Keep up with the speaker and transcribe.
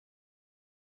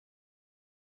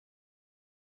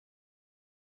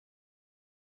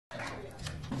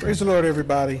Praise the Lord,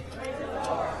 everybody.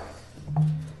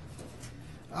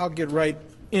 I'll get right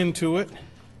into it.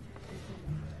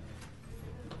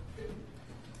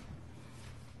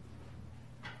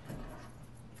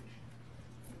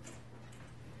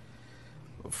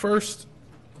 First,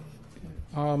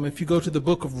 if you go to the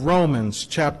book of Romans,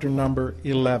 chapter number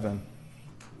 11.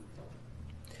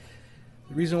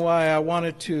 The reason why I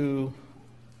wanted to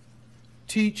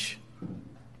teach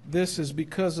this is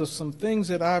because of some things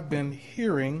that I've been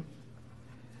hearing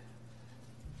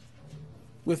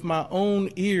with my own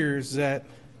ears that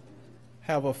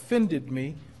have offended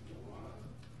me.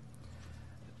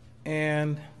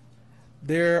 And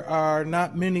there are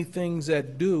not many things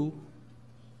that do,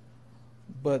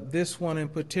 but this one in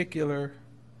particular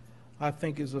I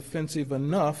think is offensive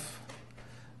enough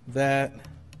that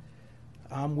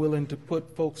I'm willing to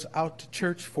put folks out to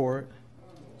church for it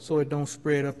so it don't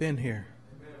spread up in here.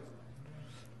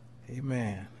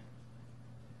 Amen.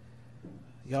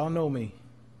 Y'all know me.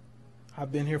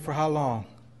 I've been here for how long?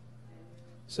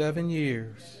 7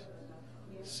 years.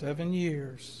 7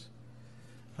 years.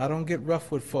 I don't get rough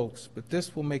with folks, but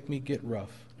this will make me get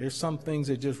rough. There's some things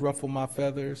that just ruffle my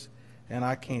feathers, and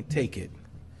I can't take it.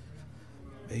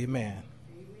 Amen.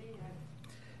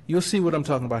 You'll see what I'm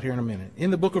talking about here in a minute.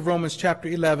 In the book of Romans, chapter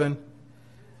 11,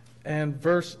 and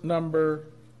verse number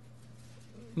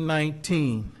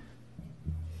 19.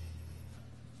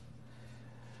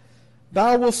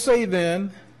 Thou wilt say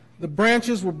then, the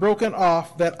branches were broken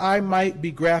off that I might be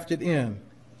grafted in.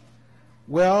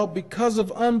 Well, because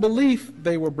of unbelief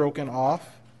they were broken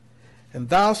off, and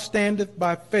thou standest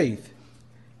by faith.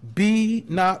 Be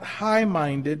not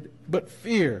high-minded, but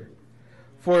fear.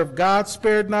 For if God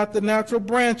spared not the natural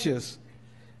branches,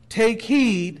 take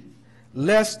heed,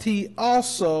 lest he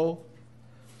also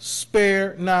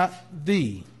spare not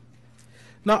thee.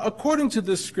 Now, according to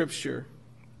this scripture,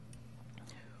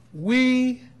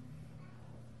 we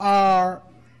are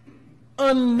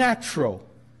unnatural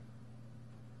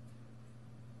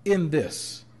in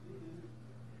this.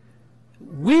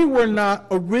 We were not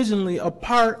originally a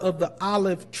part of the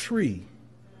olive tree,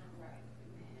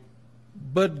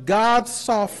 but God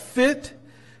saw fit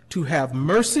to have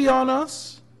mercy on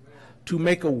us, to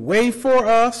make a way for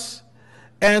us,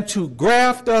 and to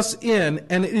graft us in.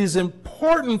 And it is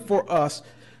important for us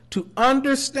to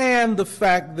understand the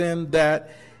fact then that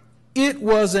it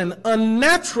was an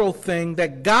unnatural thing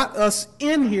that got us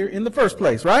in here in the first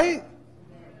place, right?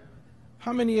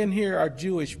 How many in here are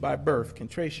Jewish by birth, can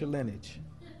trace your lineage?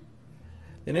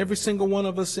 Then every single one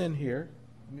of us in here,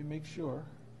 let me make sure.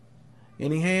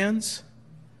 Any hands?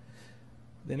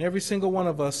 Then every single one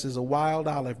of us is a wild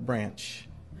olive branch.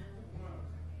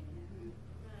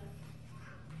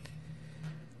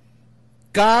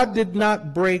 God did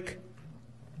not break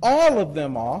all of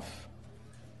them off,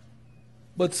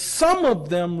 but some of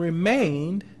them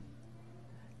remained,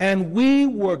 and we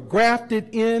were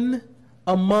grafted in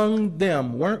among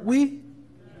them, weren't we?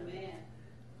 Amen.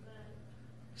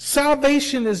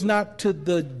 Salvation is not to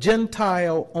the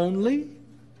Gentile only.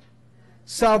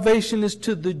 Salvation is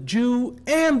to the Jew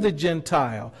and the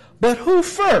Gentile. But who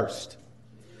first?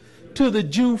 To the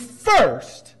Jew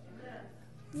first,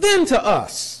 then to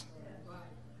us.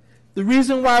 The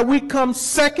reason why we come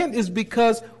second is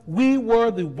because we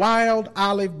were the wild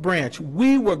olive branch.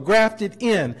 We were grafted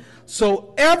in.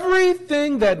 So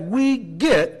everything that we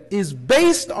get is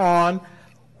based on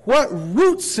what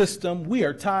root system we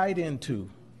are tied into.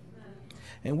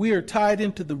 And we are tied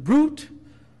into the root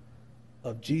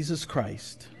of Jesus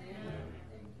Christ.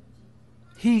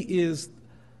 He is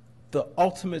the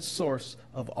ultimate source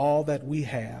of all that we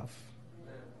have,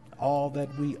 all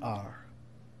that we are.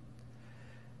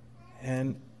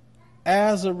 And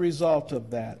as a result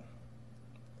of that,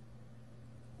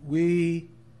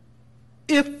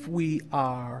 if we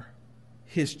are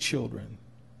his children,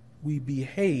 we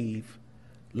behave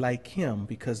like him,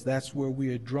 because that's where we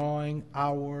are drawing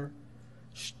our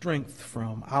strength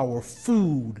from, our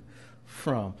food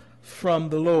from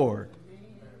the Lord.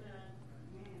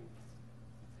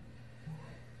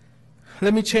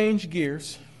 Let me change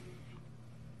gears.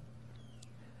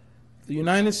 The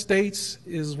United States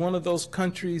is one of those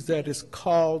countries that is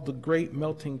called the Great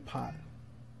Melting Pot.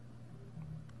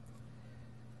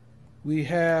 We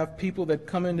have people that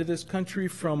come into this country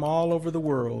from all over the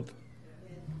world,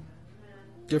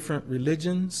 different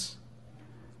religions,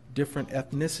 different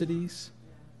ethnicities,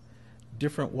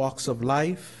 different walks of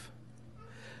life.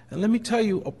 And let me tell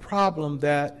you a problem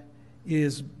that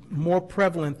is more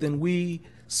prevalent than we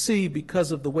see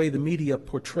because of the way the media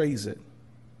portrays it.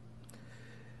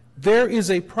 There is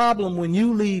a problem when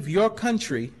you leave your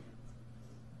country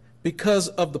because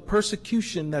of the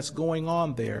persecution that's going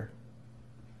on there,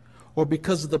 or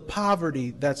because of the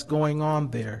poverty that's going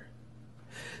on there.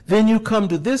 Then you come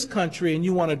to this country and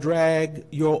you want to drag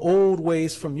your old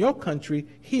ways from your country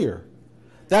here.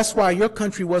 That's why your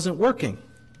country wasn't working.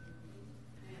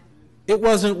 It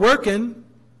wasn't working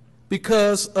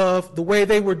because of the way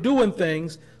they were doing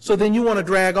things, so then you want to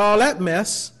drag all that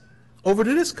mess over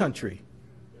to this country.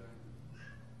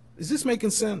 Is this making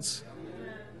sense?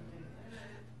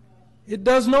 It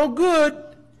does no good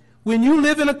when you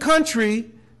live in a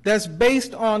country that's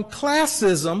based on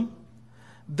classism,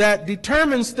 that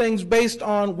determines things based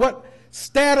on what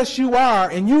status you are,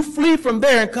 and you flee from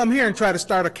there and come here and try to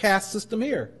start a caste system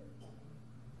here.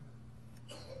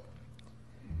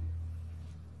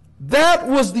 That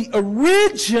was the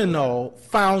original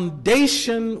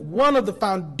foundation, one of the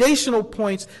foundational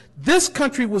points this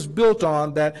country was built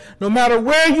on, that no matter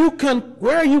where you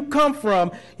come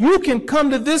from, you can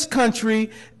come to this country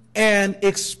and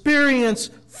experience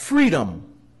freedom.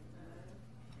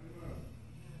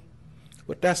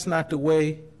 But that's not the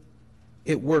way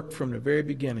it worked from the very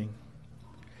beginning.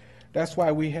 That's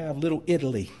why we have Little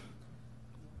Italy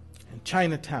and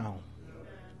Chinatown,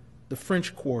 the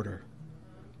French Quarter.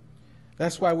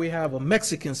 That's why we have a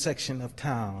Mexican section of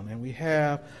town and we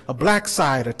have a black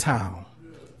side of town.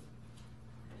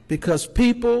 Because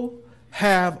people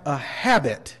have a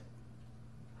habit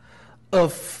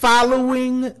of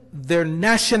following their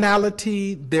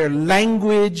nationality, their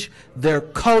language, their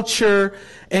culture,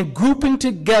 and grouping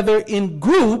together in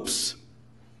groups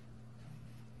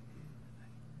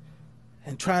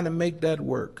and trying to make that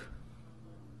work.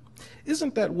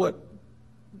 Isn't that what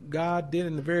God did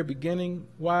in the very beginning,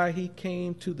 why he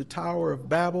came to the Tower of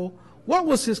Babel? What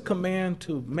was his command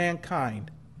to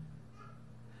mankind?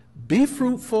 Be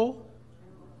fruitful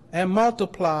and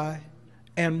multiply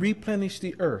and replenish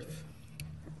the earth.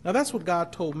 Now that's what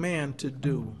God told man to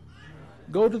do.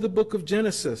 Go to the book of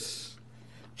Genesis,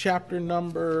 chapter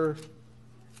number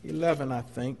 11, I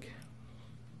think.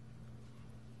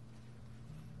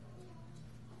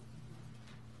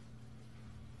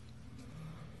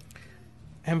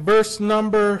 And verse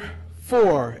number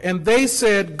 4, and they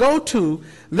said, go to,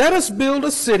 let us build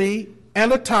a city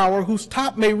and a tower whose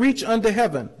top may reach unto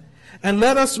heaven, and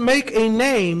let us make a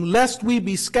name, lest we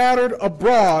be scattered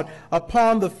abroad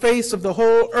upon the face of the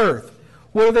whole earth.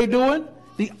 What are they doing?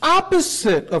 The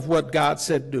opposite of what God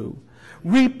said do.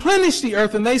 Replenish the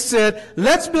earth, and they said,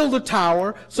 let's build a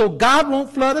tower so God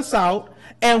won't flood us out,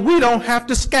 and we don't have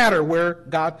to scatter where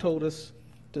God told us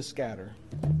to scatter.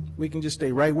 We can just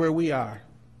stay right where we are.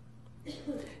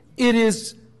 It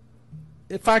is,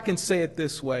 if I can say it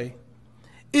this way,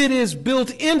 it is built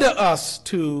into us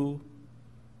to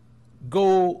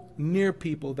go near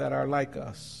people that are like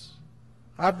us.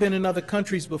 I've been in other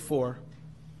countries before.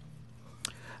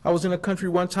 I was in a country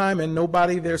one time and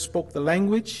nobody there spoke the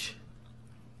language.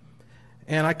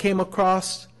 And I came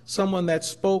across someone that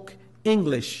spoke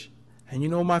English. And you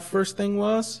know my first thing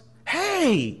was,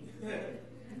 hey,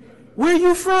 where are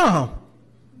you from?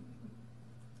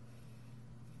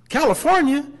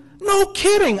 California? No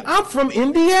kidding, I'm from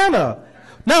Indiana.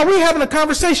 Now we're having a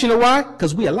conversation. You know why?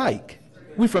 Because we alike.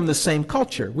 We're from the same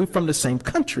culture. We're from the same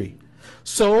country.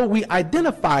 So we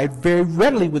identified very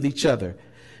readily with each other.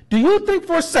 Do you think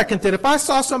for a second that if I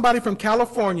saw somebody from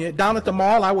California down at the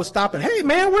mall, I would stop and, hey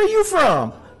man, where are you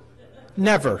from?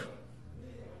 Never.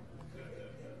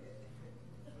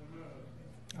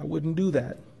 I wouldn't do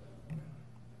that.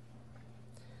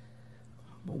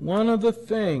 But one of the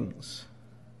things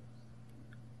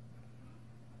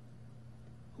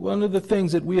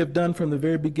that we have done from the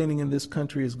very beginning in this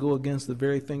country is go against the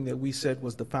very thing that we said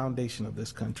was the foundation of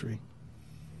this country.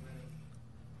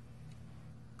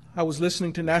 I was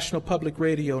listening to National Public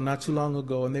Radio not too long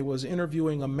ago, and they was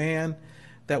interviewing a man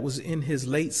that was in his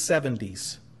late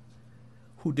 70s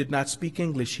who did not speak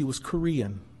English. He was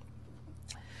Korean.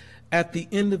 At the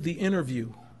end of the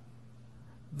interview,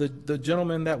 the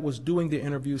gentleman that was doing the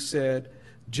interview said,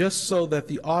 just so that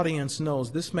the audience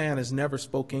knows, this man has never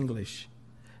spoke English.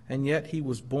 And yet he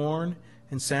was born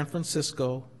in San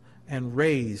Francisco and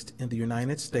raised in the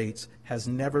United States, has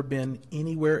never been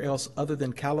anywhere else other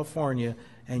than California,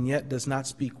 and yet does not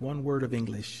speak one word of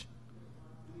English.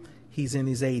 He's in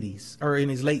his 80s, or in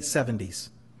his late 70s.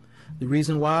 The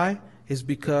reason why is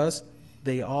because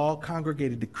they all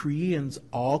congregated, the Koreans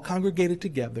all congregated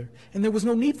together, and there was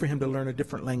no need for him to learn a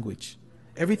different language.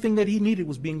 Everything that he needed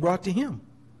was being brought to him.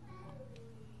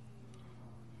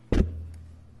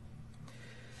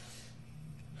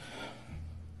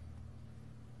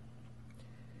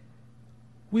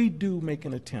 We do make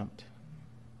an attempt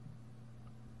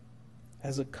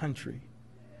as a country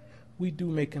we do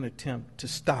make an attempt to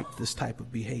stop this type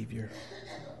of behavior.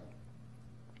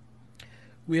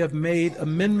 We have made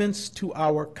amendments to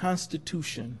our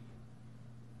Constitution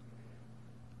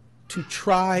to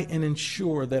try and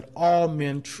ensure that all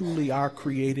men truly are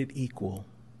created equal.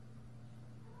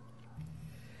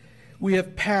 We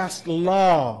have passed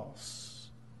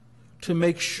laws to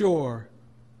make sure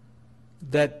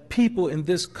that people in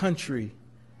this country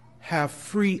have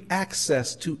free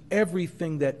access to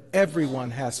everything that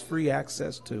everyone has free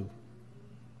access to.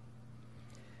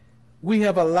 We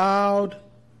have allowed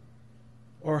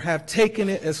or have taken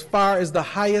it as far as the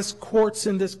highest courts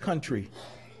in this country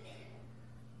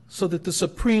so that the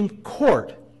Supreme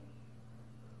Court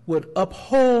would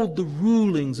uphold the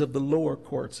rulings of the lower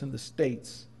courts in the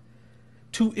states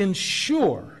to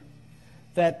ensure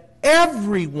that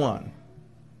everyone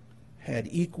had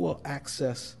equal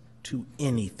access to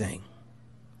anything.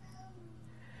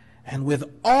 And with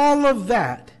all of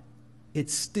that, it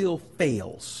still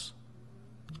fails.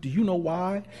 Do you know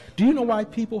why? Do you know why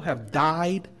people have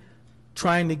died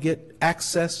trying to get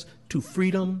access to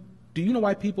freedom? Do you know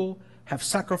why people have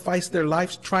sacrificed their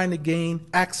lives trying to gain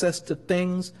access to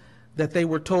things that they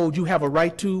were told you have a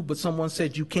right to, but someone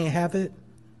said you can't have it?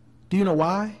 Do you know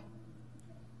why?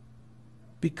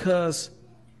 Because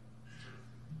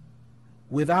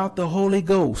without the Holy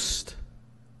Ghost,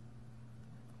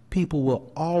 people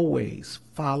will always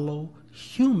follow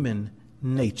human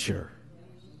nature.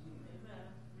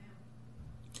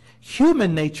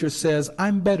 Human nature says,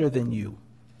 I'm better than you.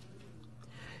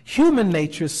 Human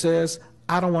nature says,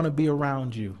 I don't want to be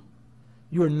around you.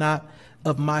 You're not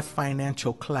of my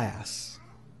financial class.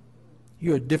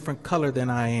 You're a different color than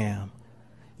I am.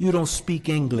 You don't speak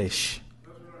English.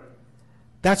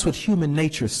 That's what human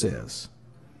nature says.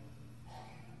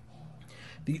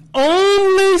 The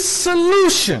only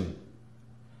solution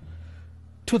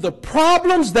to the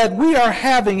problems that we are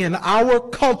having in our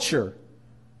culture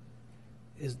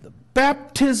is the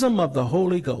baptism of the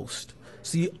Holy Ghost.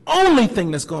 It's the only thing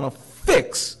that's going to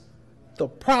fix the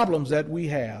problems that we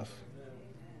have.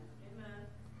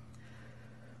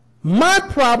 My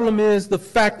problem is the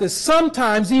fact that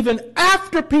sometimes, even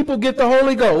after people get the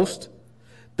Holy Ghost,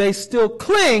 they still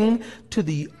cling to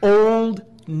the old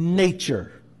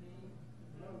nature.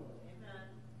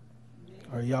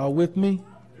 Are y'all with me?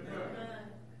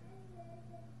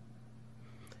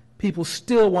 People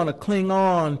still want to cling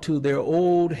on to their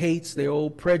old hates, their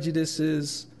old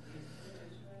prejudices.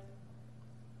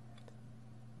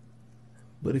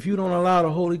 But if you don't allow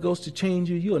the Holy Ghost to change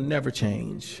you, you'll never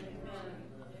change.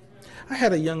 I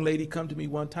had a young lady come to me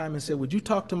one time and said, would you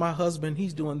talk to my husband?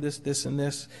 He's doing this, this, and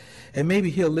this, and maybe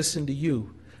he'll listen to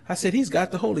you. I said, he's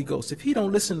got the Holy Ghost. If he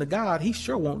don't listen to God, he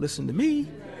sure won't listen to me.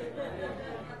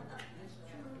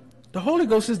 The Holy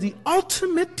Ghost is the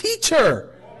ultimate teacher.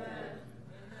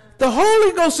 The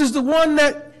Holy Ghost is the one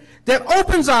that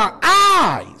opens our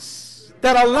eyes,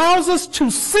 that allows us to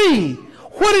see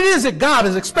what it is that God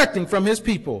is expecting from his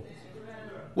people.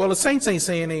 Well, the saints ain't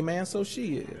saying amen, so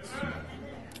she is.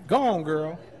 Go on,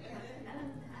 girl.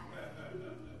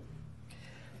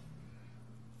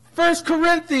 1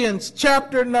 Corinthians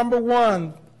chapter number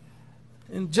 1,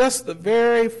 in just the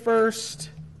very first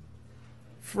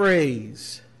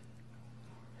phrase.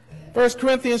 1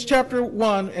 Corinthians chapter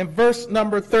 1 and verse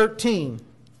number 13.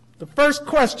 The first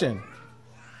question.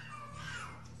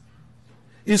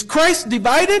 Is Christ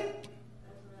divided?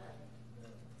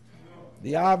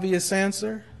 The obvious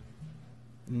answer,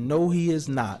 no, he is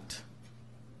not.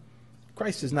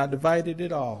 Christ is not divided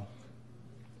at all.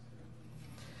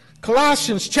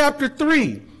 Colossians chapter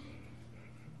 3.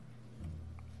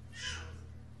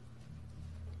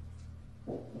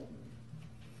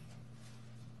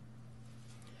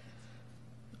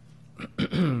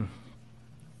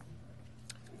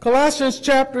 Colossians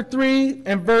chapter 3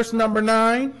 and verse number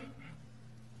 9.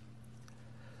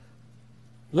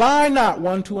 Lie not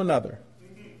one to another,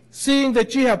 seeing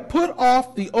that ye have put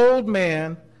off the old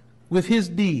man with his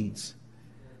deeds,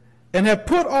 and have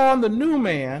put on the new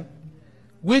man,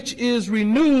 which is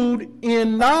renewed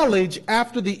in knowledge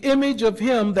after the image of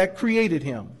him that created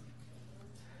him,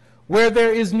 where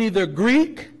there is neither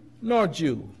Greek nor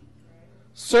Jew,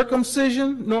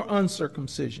 circumcision nor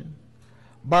uncircumcision,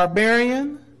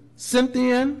 barbarian,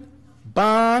 Scythian,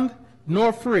 bond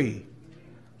nor free,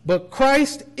 but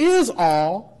Christ is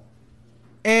all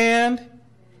and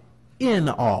in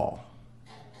all.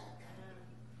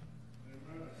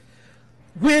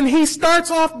 When he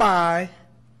starts off by,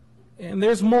 and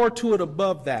there's more to it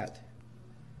above that,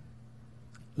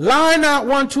 lie not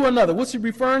one to another. What's he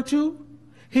referring to?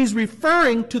 He's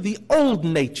referring to the old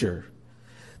nature.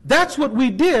 That's what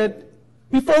we did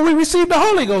before we received the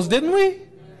Holy Ghost, didn't we?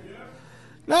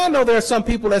 Now I know there are some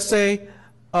people that say,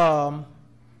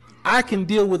 I can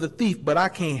deal with a thief, but I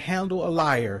can't handle a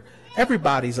liar.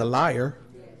 Everybody's a liar.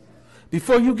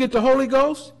 Before you get the Holy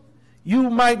Ghost, you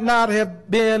might not have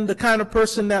been the kind of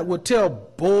person that would tell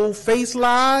bold-faced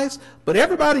lies, but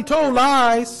everybody told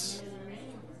lies.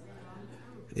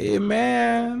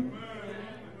 Amen.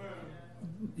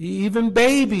 Even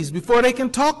babies, before they can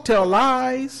talk, tell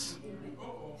lies.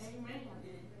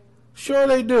 Sure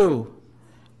they do.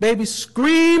 Babies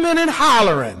screaming and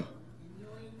hollering.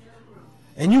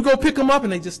 And you go pick them up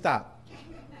and they just stop.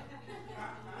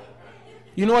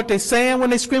 You know what they're saying when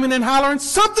they're screaming and hollering?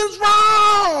 Something's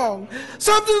wrong!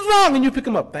 Something's wrong! And you pick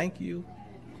them up. Thank you.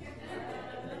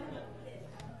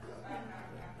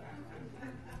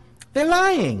 They're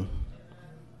lying.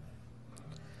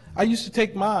 I used to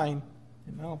take mine,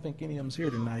 and I don't think any of them's here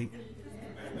tonight.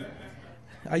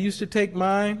 I used to take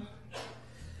mine,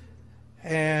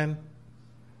 and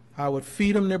I would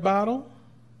feed them their bottle,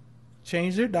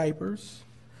 change their diapers,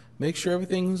 make sure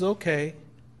everything's okay,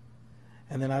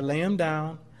 and then I lay them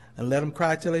down and let them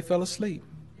cry till they fell asleep.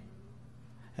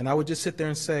 And I would just sit there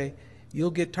and say,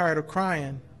 you'll get tired of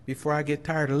crying before I get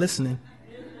tired of listening.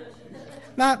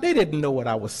 Now, they didn't know what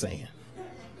I was saying.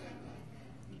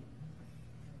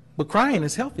 But crying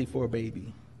is healthy for a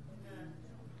baby.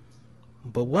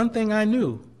 But one thing I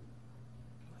knew,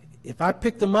 if I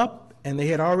picked them up and they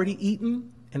had already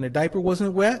eaten and their diaper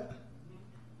wasn't wet,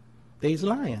 they's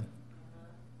lying.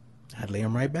 I'd lay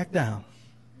them right back down.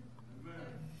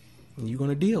 And you're going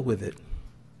to deal with it.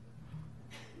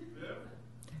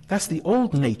 That's the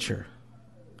old nature.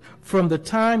 From the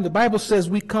time, the Bible says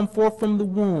we come forth from the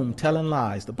womb telling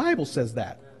lies. The Bible says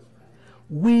that.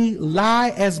 We lie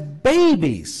as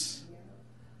babies.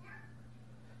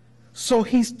 So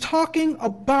he's talking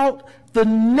about the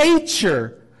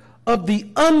nature of the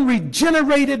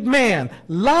unregenerated man.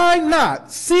 Lie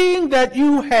not, seeing that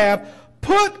you have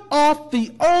put off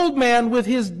the old man with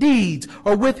his deeds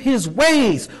or with his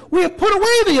ways. We have put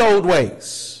away the old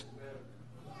ways.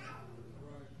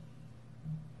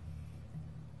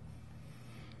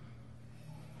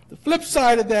 The flip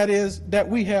side of that is that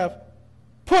we have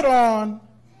put on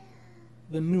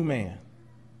the new man,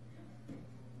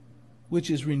 which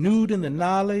is renewed in the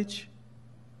knowledge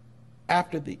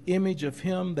after the image of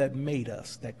him that made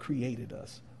us, that created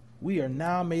us. We are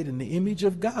now made in the image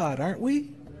of God, aren't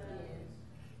we?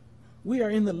 We are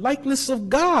in the likeness of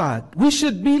God. We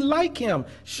should be like him,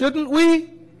 shouldn't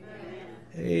we?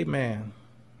 Amen.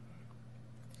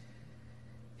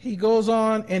 He goes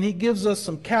on and he gives us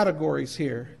some categories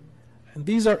here, and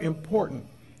these are important.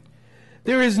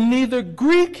 There is neither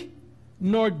Greek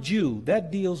nor Jew.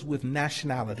 That deals with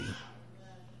nationality.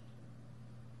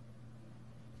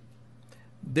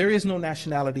 There is no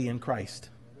nationality in Christ.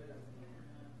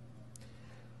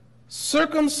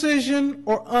 Circumcision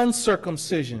or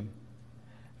uncircumcision,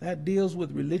 that deals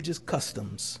with religious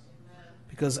customs.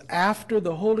 Because after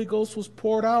the Holy Ghost was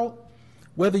poured out,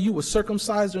 whether you were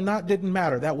circumcised or not didn't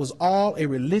matter. That was all a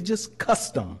religious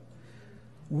custom.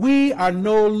 We are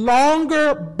no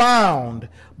longer bound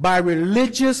by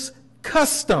religious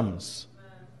customs.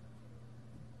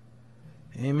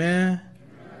 Amen.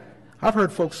 I've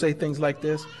heard folks say things like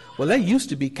this. Well, they used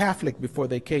to be Catholic before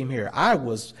they came here.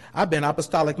 I've been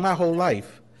apostolic my whole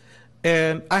life.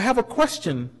 And I have a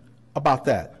question about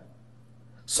that.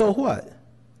 So what?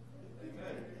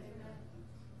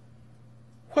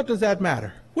 What does that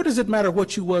matter? What does it matter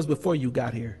what you was before you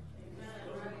got here?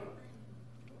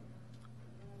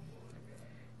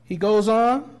 He goes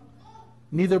on,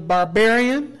 neither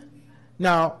barbarian.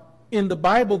 Now, in the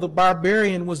Bible, the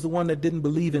barbarian was the one that didn't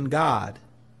believe in God.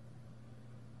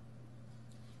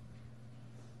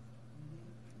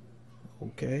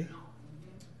 Okay.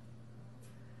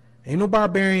 Ain't no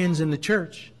barbarians in the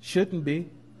church. Shouldn't be.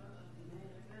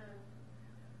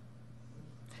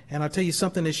 And I'll tell you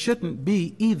something that shouldn't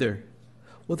be either.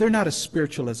 Well, they're not as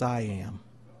spiritual as I am.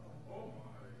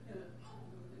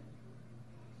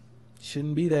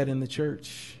 Shouldn't be that in the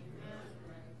church.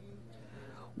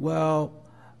 Well,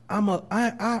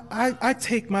 I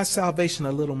take my salvation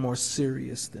a little more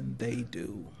serious than they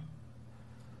do.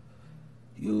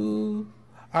 You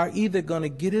are either going to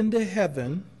get into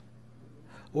heaven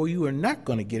or you are not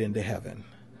going to get into heaven.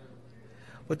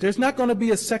 But there's not going to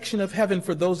be a section of heaven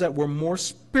for those that were more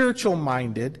spiritual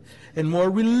minded and more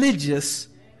religious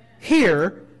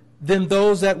here than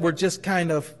those that were just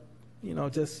kind of,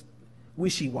 just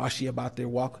wishy-washy about their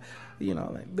walk.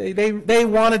 They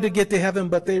wanted to get to heaven,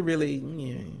 but they really,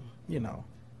 ain't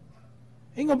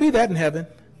going to be that in heaven.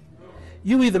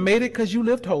 You either made it because you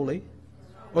lived holy,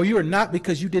 or you are not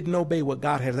because you didn't obey what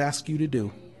God has asked you to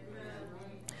do.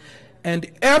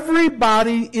 And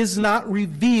everybody is not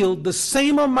revealed the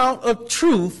same amount of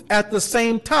truth at the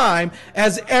same time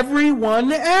as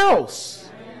everyone else.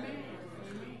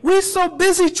 We're so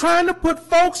busy trying to put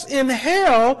folks in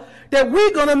hell that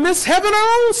we're going to miss heaven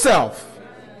our own self.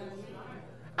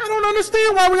 I don't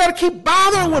understand why we got to keep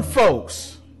bothering with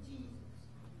folks.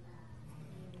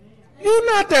 You're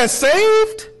not that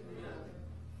saved.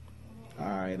 All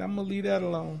right, I'm going to leave that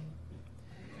alone.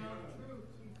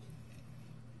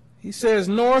 He says,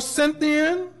 nor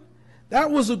Scythian. That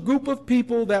was a group of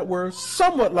people that were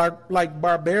somewhat like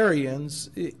barbarians,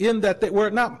 in that they were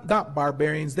not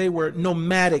barbarians, they were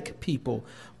nomadic people.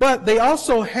 But they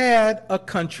also had a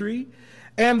country,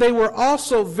 and they were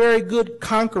also very good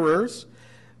conquerors.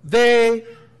 They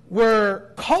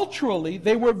were culturally,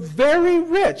 they were very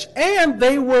rich, and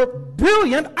they were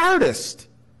brilliant artists.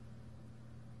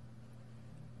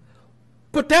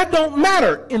 But that don't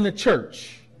matter in the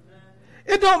church.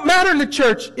 It don't matter in the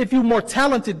church if you're more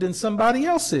talented than somebody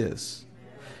else is.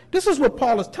 This is what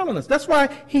Paul is telling us. That's why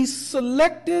he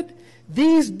selected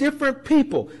these different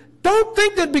people. Don't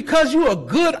think that because you're a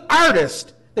good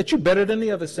artist that you're better than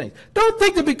the other saints. Don't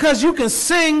think that because you can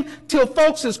sing till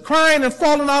folks is crying and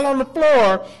falling out on the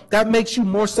floor, that makes you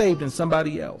more saved than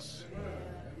somebody else.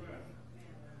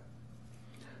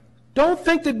 Don't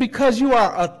think that because you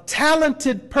are a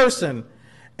talented person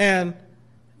and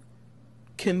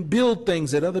can build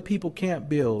things that other people can't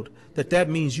build, that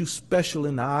means you special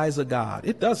in the eyes of God.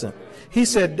 It doesn't. He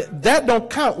said that don't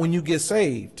count when you get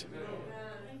saved.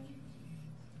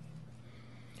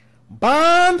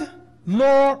 Bond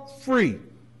nor free.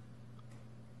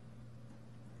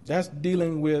 That's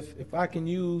dealing with, if I can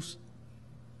use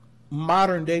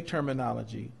modern day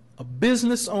terminology, a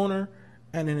business owner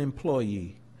and an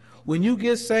employee. When you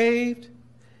get saved,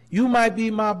 you might be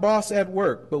my boss at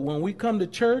work, but when we come to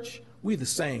church, we the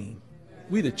same.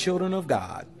 We the children of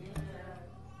God.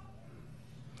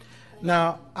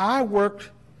 Now, I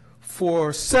worked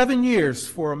for 7 years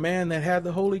for a man that had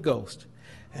the Holy Ghost,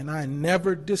 and I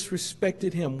never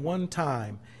disrespected him one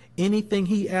time. Anything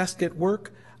he asked at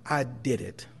work, I did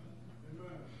it.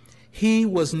 He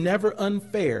was never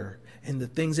unfair in the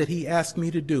things that he asked me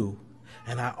to do,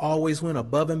 and I always went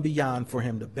above and beyond for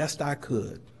him the best I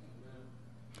could.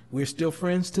 We're still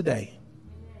friends today.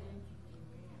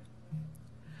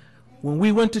 When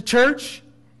we went to church,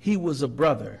 he was a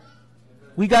brother.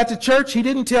 We got to church, he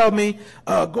didn't tell me,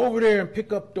 go over there and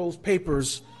pick up those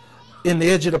papers in the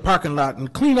edge of the parking lot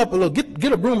and clean up a little,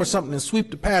 get a broom or something and sweep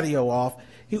the patio off.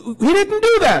 He didn't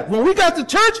do that. When we got to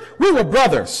church, we were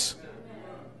brothers.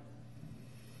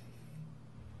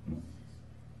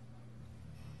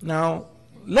 Now,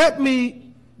 let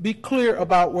me be clear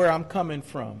about where I'm coming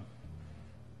from,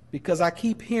 because I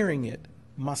keep hearing it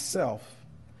myself.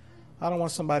 I don't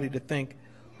want somebody to think,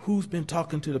 who's been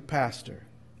talking to the pastor?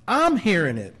 I'm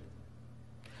hearing it.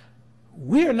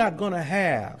 We are not going to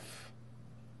have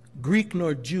Greek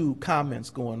nor Jew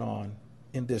comments going on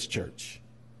in this church.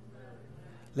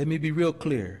 Let me be real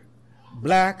clear.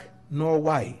 Black nor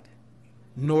white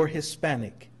nor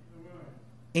Hispanic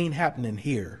ain't happening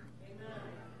here.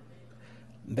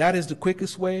 That is the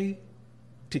quickest way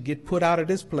to get put out of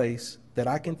this place that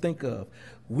I can think of.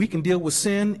 We can deal with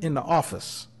sin in the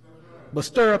office, but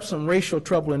stir up some racial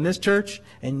trouble in this church,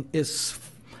 and it's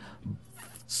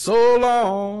so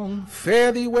long,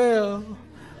 fare thee well,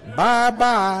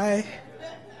 bye-bye.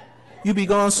 You be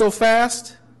gone so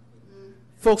fast,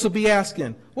 folks will be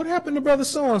asking, what happened to brother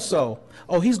so-and-so?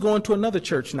 Oh, he's going to another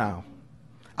church now.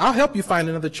 I'll help you find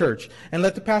another church and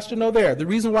let the pastor know there. The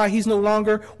reason why he's no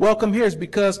longer welcome here is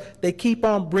because they keep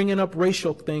on bringing up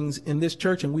racial things in this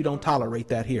church, and we don't tolerate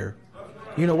that here.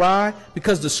 You know why?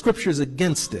 Because the scripture is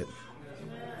against it.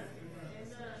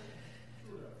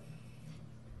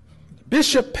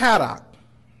 Bishop Paddock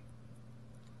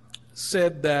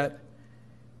said that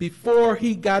before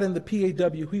he got in the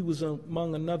PAW, he was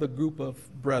among another group of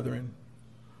brethren,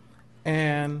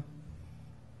 and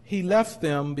he left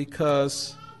them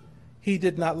because he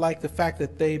did not like the fact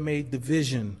that they made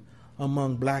division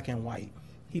among black and white.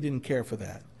 He didn't care for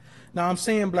that. Now, I'm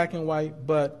saying black and white,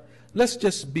 but let's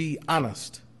just be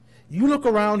honest. You look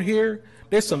around here,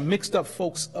 there's some mixed up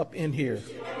folks up in here.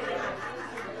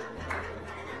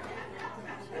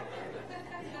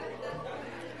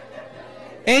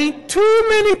 Ain't too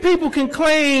many people can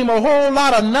claim a whole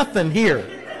lot of nothing here.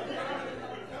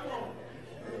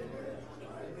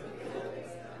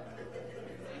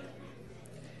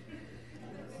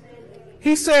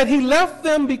 He said he left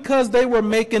them because they were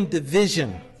making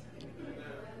division.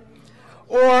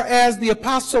 Or as the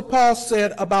Apostle Paul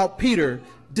said about Peter,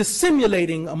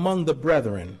 dissimulating among the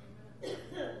brethren.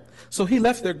 So he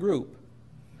left their group.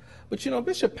 But you know,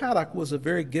 Bishop Paddock was a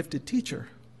very gifted teacher.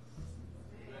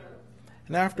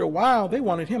 And after a while, they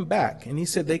wanted him back. And he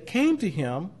said they came to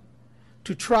him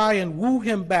to try and woo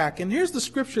him back. And here's the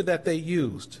scripture that they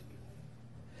used.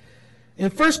 In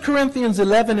 1 Corinthians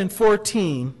 11 and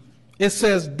 14, it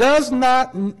says, "Does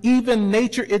not even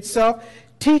nature itself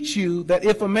teach you that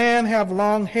if a man have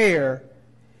long hair,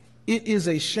 it is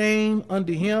a shame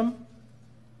unto him?"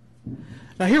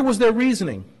 Now here was their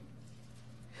reasoning.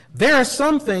 There are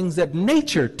some things that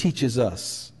nature teaches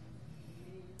us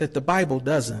that the Bible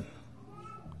doesn't.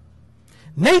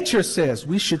 Nature says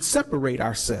we should separate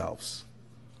ourselves.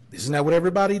 Isn't that what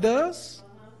everybody does?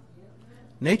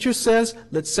 Nature says,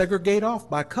 let's segregate off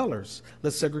by colors.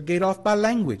 Let's segregate off by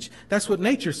language. That's what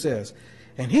nature says.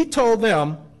 And he told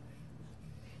them,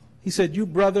 he said, you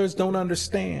brothers don't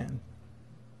understand.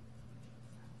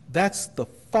 That's the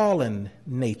fallen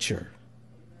nature.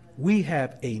 We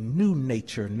have a new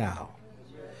nature now.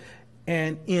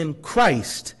 And in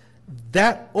Christ,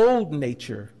 that old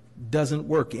nature doesn't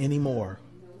work anymore.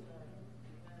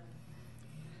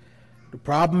 The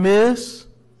problem is,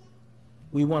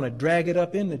 we want to drag it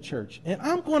up in the church. And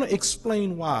I'm going to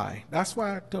explain why. That's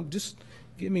why I just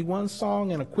give me one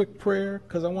song and a quick prayer,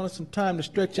 because I wanted some time to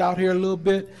stretch out here a little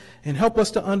bit and help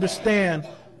us to understand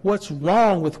what's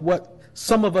wrong with what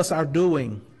some of us are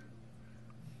doing.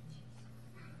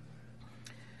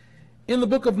 In the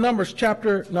book of Numbers,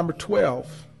 chapter number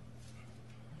 12,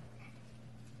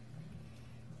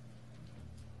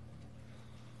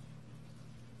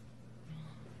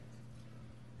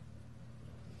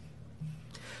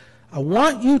 I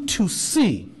want you to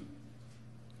see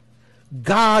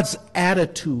God's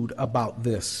attitude about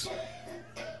this.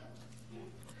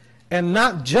 And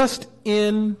not just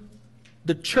in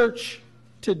the church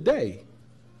today.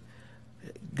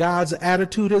 God's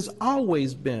attitude has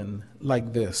always been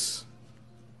like this.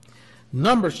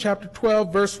 Numbers chapter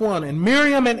 12, verse 1. "And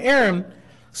Miriam and Aaron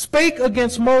spake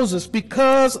against Moses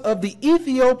because of the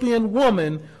Ethiopian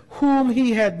woman whom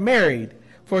he had married,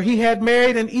 for he had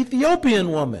married an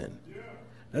Ethiopian woman."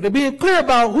 Now, they're being clear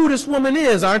about who this woman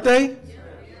is, aren't they?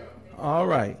 All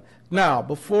right. Now,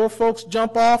 before folks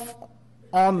jump off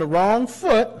on the wrong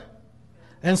foot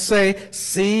and say,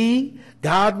 see,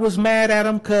 God was mad at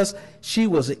him because she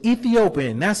was an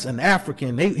Ethiopian. That's an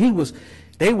African.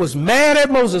 They was mad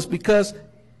at Moses because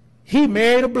he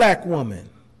married a black woman.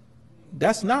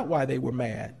 That's not why they were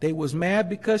mad. They was mad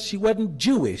because she wasn't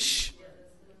Jewish.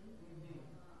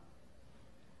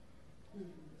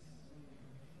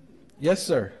 Yes,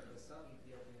 sir.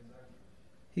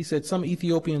 He said some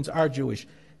Ethiopians are Jewish.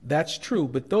 That's true,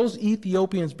 but those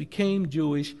Ethiopians became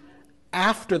Jewish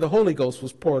after the Holy Ghost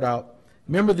was poured out.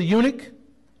 Remember the eunuch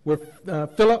where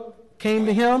Philip came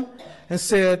to him and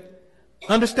said,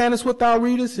 "Understandest what thou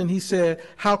readest?" And he said,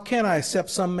 "How can I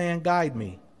except some man guide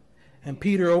me?" And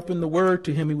Peter opened the word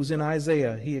to him. He was in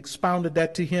Isaiah. He expounded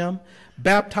that to him,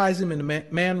 baptized him, and the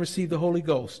man received the Holy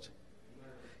Ghost.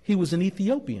 He was an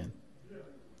Ethiopian.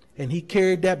 And he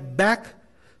carried that back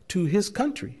to his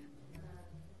country.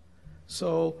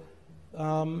 So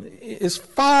as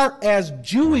far as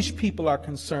Jewish people are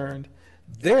concerned,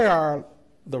 there are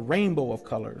the rainbow of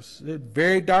colors. They're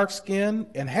very dark skinned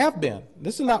and have been.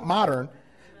 This is not modern.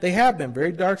 They have been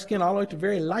very dark skinned all the way to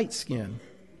very light skin.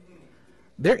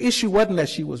 Their issue wasn't that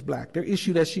she was black. Their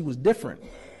issue that she was different.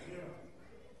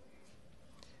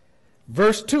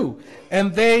 Verse 2,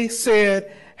 "And they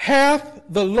said, Hath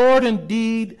the Lord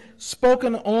indeed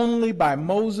spoken only by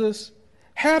Moses?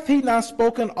 Hath he not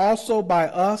spoken also by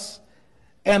us?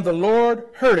 And the Lord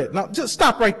heard it." Now, just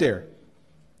stop right there.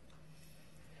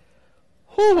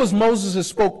 Who was Moses'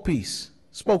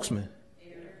 spokesman?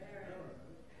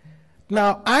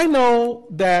 Now, I know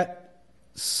that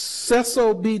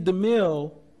Cecil B.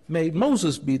 DeMille made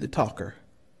Moses be the talker.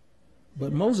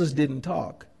 But Moses didn't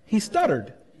talk. He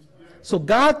stuttered. So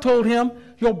God told him,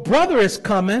 your brother is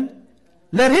coming.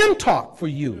 Let him talk for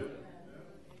you.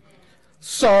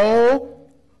 So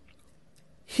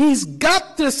he's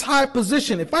got this high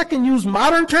position. If I can use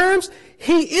modern terms,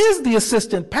 he is the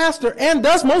assistant pastor and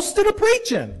does most of the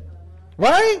preaching.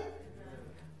 Right?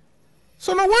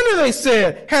 So no wonder they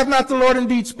said, "Have not the Lord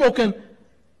indeed spoken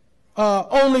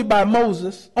only by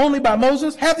Moses? Only by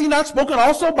Moses? Hath he not spoken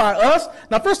also by us?"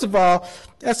 Now, first of all,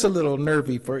 that's a little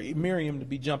nervy for Miriam to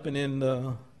be jumping in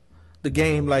the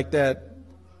game like that,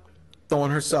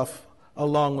 throwing herself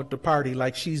along with the party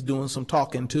like she's doing some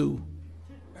talking too.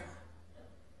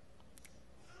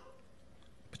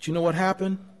 But you know what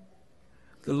happened?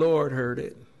 The Lord heard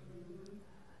it.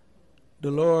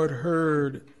 The Lord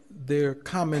heard their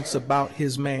comments about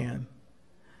his man.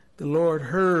 The Lord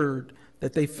heard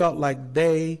that they felt like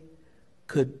they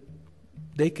could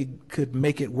make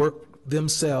it work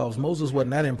themselves. Moses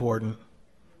wasn't that important.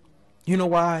 You know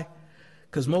why?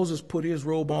 Because Moses put his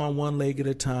robe on one leg at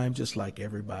a time, just like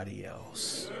everybody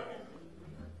else.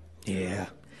 Yeah.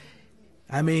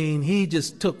 I mean, he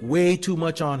just took way too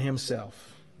much on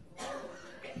himself.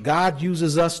 God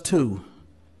uses us too.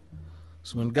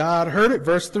 So when God heard it,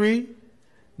 verse 3,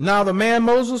 now the man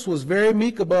Moses was very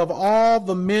meek above all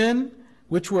the men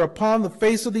which were upon the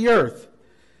face of the earth.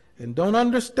 And don't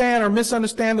understand or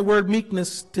misunderstand the word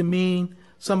meekness to mean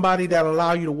somebody that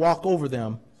allow you to walk over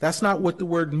them. That's not what the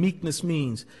word meekness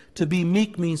means. To be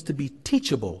meek means to be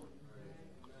teachable.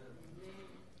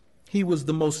 He was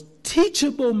the most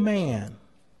teachable man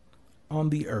on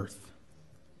the earth.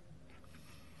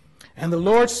 And the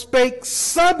Lord spake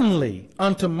suddenly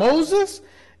unto Moses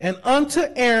and unto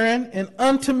Aaron and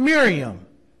unto Miriam,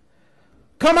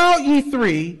 come out ye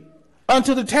three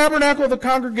unto the tabernacle of the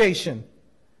congregation.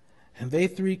 And they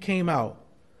three came out.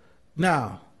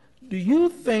 Now, do you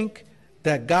think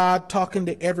that God talking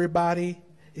to everybody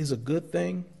is a good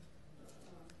thing?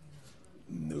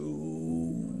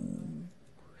 No.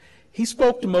 He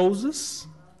spoke to Moses.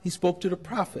 He spoke to the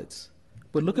prophets.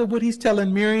 But look at what he's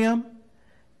telling Miriam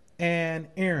and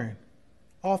Aaron.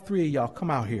 All three of y'all,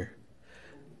 come out here.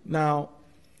 Now,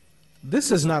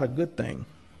 this is not a good thing.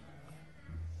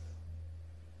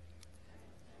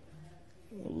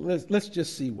 Let's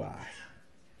just see why.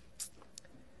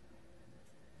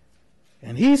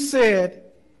 And he said,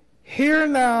 hear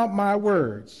now my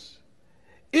words.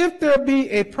 If there be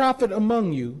a prophet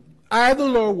among you, I, the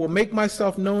Lord, will make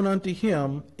myself known unto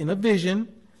him in a vision,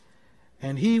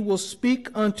 and he will speak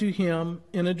unto him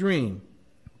in a dream.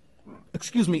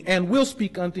 And will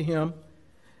speak unto him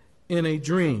in a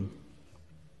dream.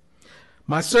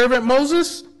 My servant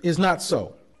Moses is not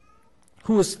so,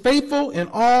 who is faithful in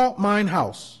all mine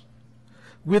house.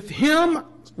 With him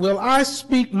will I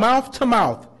speak mouth to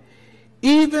mouth,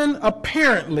 even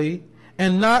apparently,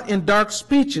 and not in dark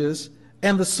speeches,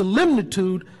 and the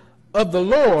solemnitude of the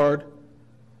Lord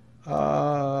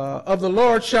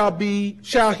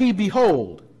shall he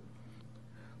behold.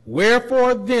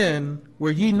 Wherefore then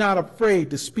were ye not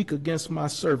afraid to speak against my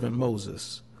servant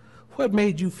Moses? What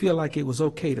made you feel like it was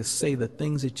okay to say the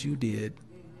things that you did?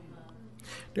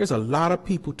 There's a lot of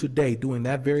people today doing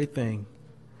that very thing.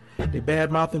 They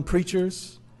bad-mouthing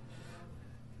preachers.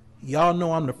 Y'all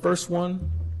know I'm the first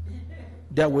one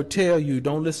that would tell you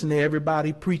don't listen to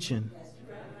everybody preaching.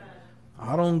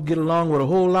 I don't get along with a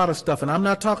whole lot of stuff, and I'm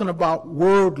not talking about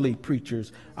worldly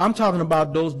preachers. I'm talking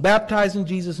about those baptized in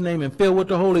Jesus' name and filled with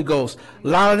the Holy Ghost. A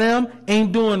lot of them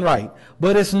ain't doing right,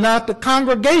 but it's not the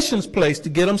congregation's place to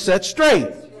get them set straight.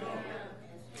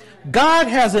 God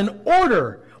has an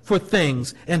order for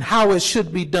things and how it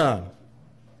should be done.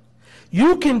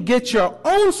 You can get your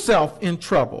own self in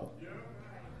trouble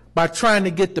by trying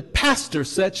to get the pastor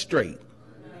set straight.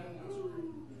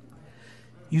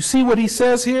 You see what he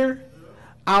says here?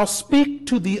 I'll speak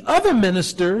to the other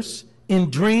ministers in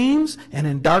dreams and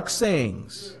in dark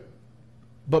sayings.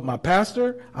 But my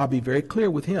pastor, I'll be very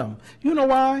clear with him. You know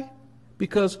why?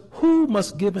 Because who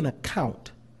must give an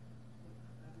account?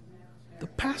 The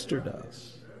pastor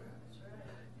does.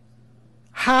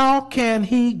 How can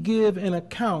he give an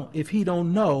account if he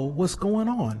don't know what's going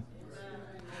on?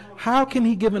 How can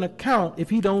he give an account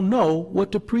if he don't know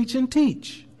what to preach and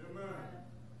teach?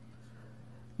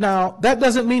 Now, that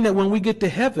doesn't mean that when we get to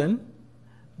heaven,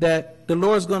 that the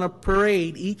Lord's going to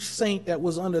parade each saint that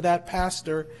was under that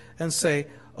pastor and say,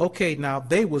 okay, now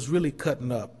they was really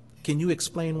cutting up. Can you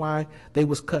explain why they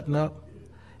was cutting up?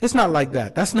 It's not like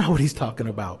that. That's not what he's talking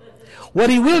about. What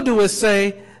he will do is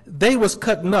say, they was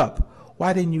cutting up.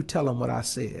 Why didn't you tell them what I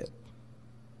said?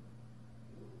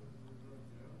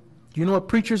 You know what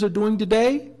preachers are doing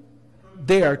today?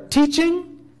 They are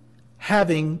teaching,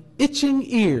 having itching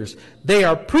ears. They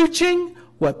are preaching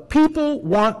what people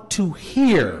want to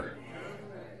hear.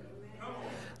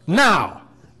 Now,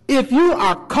 if you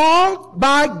are called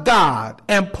by God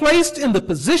and placed in the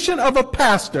position of a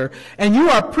pastor and you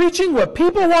are preaching what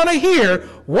people want to hear,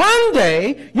 one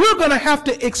day you're going to have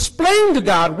to explain to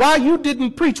God why you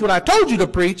didn't preach what I told you to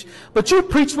preach, but you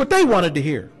preached what they wanted to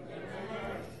hear.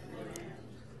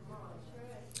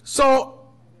 So,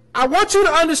 I want you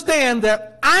to understand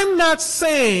that I'm not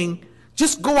saying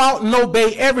just go out and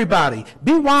obey everybody.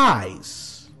 Be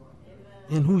wise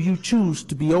in who you choose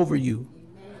to be over you.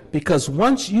 Because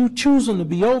once you choose them to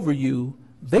be over you,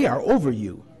 they are over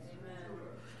you.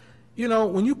 You know,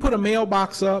 when you put a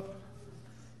mailbox up,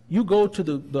 you go to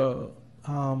the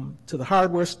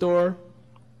hardware store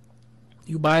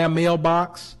You buy a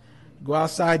mailbox, go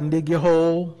outside and dig your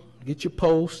hole, get your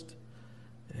post,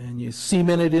 and you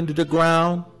cement it into the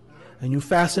ground, and you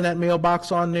fasten that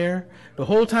mailbox on there. The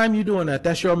whole time you're doing that,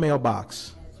 that's your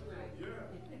mailbox.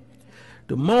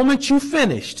 The moment you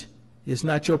finished, it's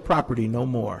not your property no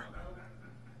more.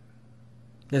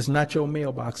 It's not your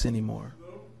mailbox anymore.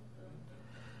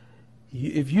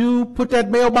 If you put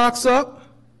that mailbox up,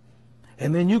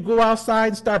 and then you go outside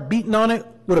and start beating on it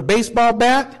with a baseball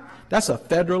bat, that's a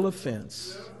federal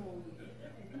offense.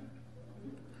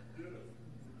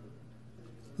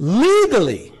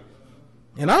 Legally,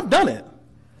 and I've done it,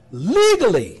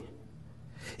 legally,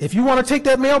 if you want to take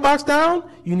that mailbox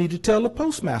down, you need to tell the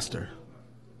postmaster.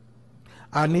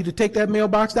 I need to take that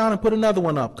mailbox down and put another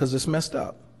one up because it's messed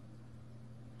up.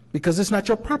 Because it's not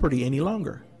your property any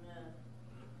longer.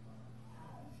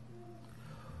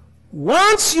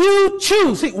 Once you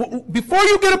choose, see, before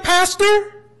you get a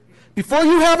pastor, before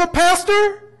you have a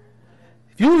pastor,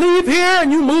 if you leave here and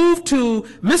you move to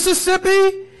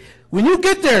Mississippi, when you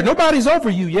get there, nobody's over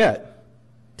you yet.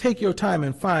 Take your time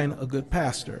and find a good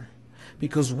pastor.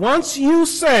 Because once you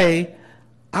say,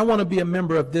 I want to be a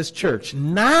member of this church,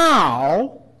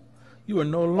 now you are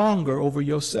no longer over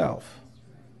yourself.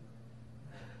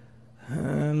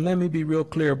 And let me be real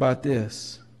clear about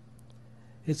this.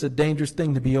 It's a dangerous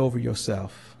thing to be over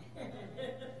yourself.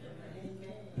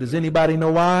 Does anybody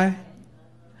know why?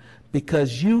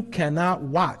 Because you cannot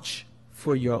watch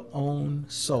for your own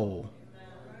soul.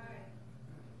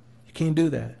 You can't do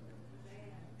that.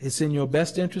 It's in your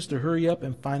best interest to hurry up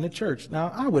and find a church.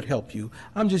 Now, I would help you.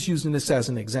 I'm just using this as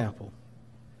an example.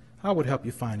 I would help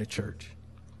you find a church.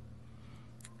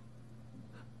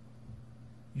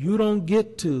 You don't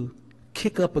get to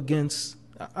kick up against,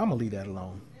 I'm going to leave that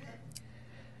alone.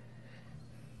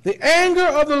 The anger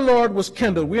of the Lord was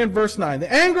kindled. We're in verse 9.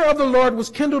 The anger of the Lord was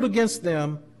kindled against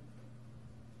them,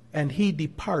 and he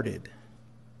departed.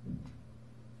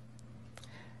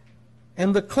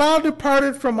 And the cloud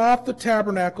departed from off the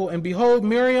tabernacle, and behold,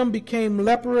 Miriam became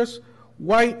leprous,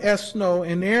 white as snow.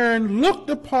 And Aaron looked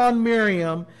upon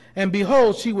Miriam, and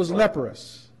behold, she was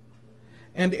leprous.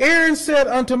 And Aaron said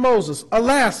unto Moses,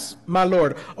 Alas, my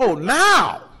Lord. Oh,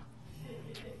 now.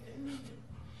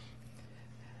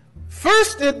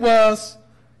 First it was,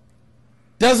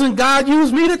 doesn't God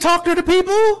use me to talk to the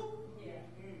people?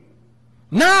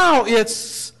 Now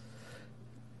it's,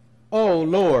 oh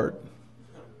Lord.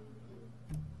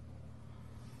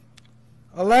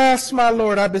 Alas, my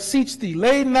Lord, I beseech thee,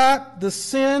 lay not the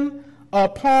sin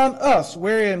upon us,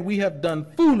 wherein we have done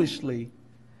foolishly,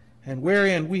 and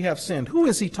wherein we have sinned. Who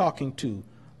is he talking to?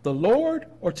 The Lord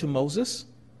or to Moses?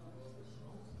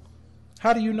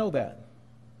 How do you know that?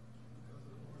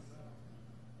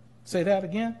 Say that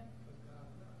again.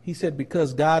 He said,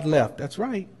 because God left. That's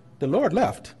right. The Lord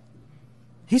left.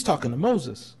 He's talking to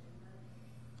Moses.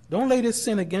 Don't lay this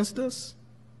sin against us.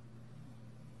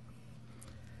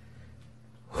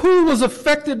 Who was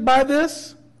affected by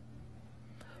this?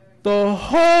 The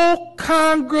whole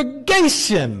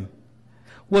congregation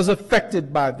was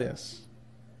affected by this.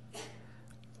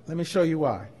 Let me show you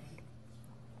why.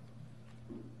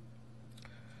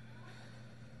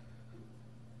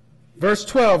 Verse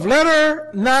 12, let her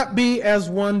not be as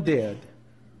one dead,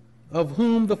 of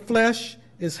whom the flesh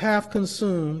is half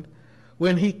consumed,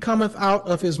 when he cometh out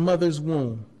of his mother's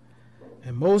womb.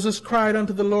 And Moses cried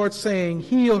unto the Lord, saying,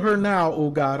 Heal her now, O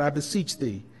God, I beseech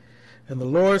thee. And the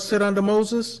Lord said unto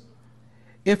Moses,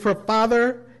 If her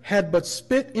father had but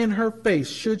spit in her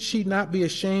face, should she not be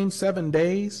ashamed 7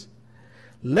 days?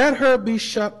 Let her be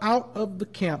shut out of the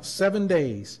camp 7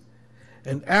 days.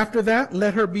 And after that,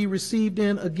 let her be received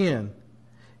in again.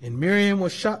 And Miriam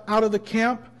was shut out of the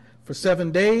camp for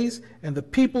 7 days, and the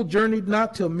people journeyed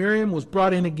not till Miriam was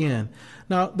brought in again.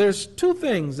 Now, there's two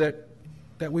things that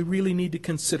we really need to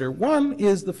consider. One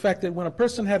is the fact that when a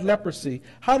person had leprosy,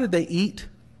 how did they eat?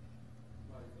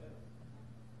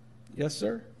 Yes,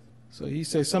 sir? So he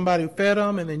said somebody fed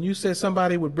them, and then you said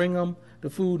somebody would bring them the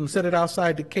food and set it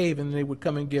outside the cave, and they would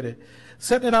come and get it.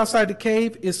 Setting it outside the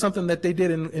cave is something that they did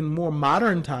in more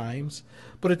modern times,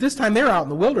 but at this time they're out in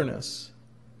the wilderness.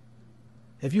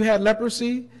 If you had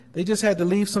leprosy, they just had to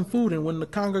leave some food, and when the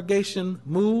congregation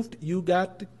moved, you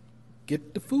got to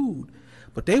get the food.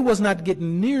 But they was not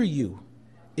getting near you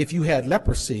if you had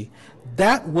leprosy.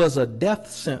 That was a death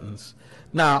sentence.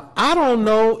 Now, I don't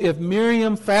know if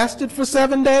Miriam fasted for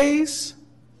 7 days,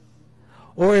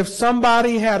 or if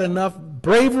somebody had enough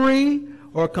bravery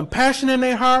or compassion in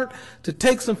their heart to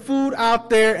take some food out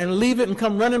there and leave it and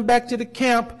come running back to the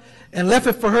camp and left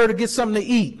it for her to get something to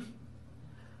eat.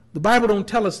 The Bible don't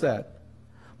tell us that.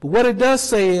 But what it does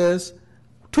say is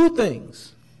two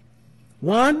things.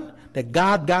 One, that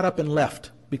God got up and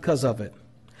left because of it.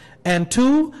 And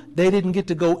two, they didn't get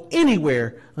to go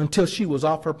anywhere until she was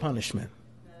off her punishment.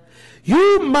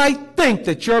 You might think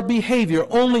that your behavior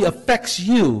only affects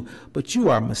you, but you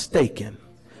are mistaken.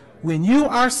 When you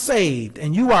are saved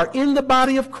and you are in the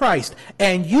body of Christ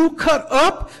and you cut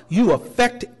up, you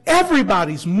affect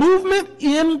everybody's movement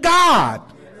in God.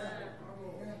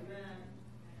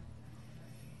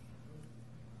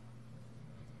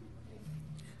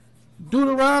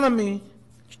 Deuteronomy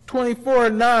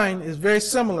 24:9 is very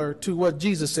similar to what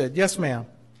Jesus said. Yes, ma'am.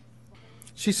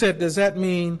 She said, does that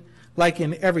mean like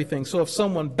in everything? So if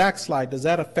someone backslide, does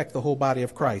that affect the whole body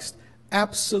of Christ?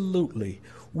 Absolutely.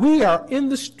 We are in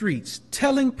the streets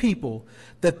telling people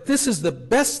that this is the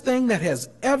best thing that has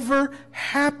ever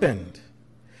happened.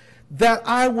 That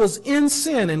I was in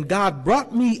sin and God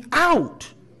brought me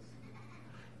out.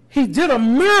 He did a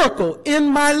miracle in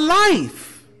my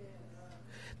life.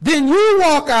 Then you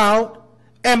walk out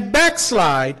and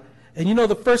backslide, and you know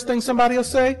the first thing somebody will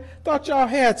say? Thought y'all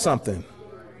had something.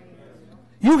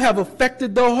 You have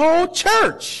affected the whole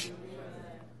church.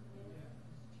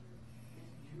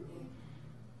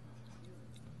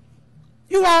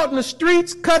 You out in the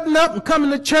streets cutting up and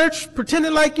coming to church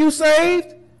pretending like you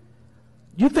saved?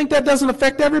 You think that doesn't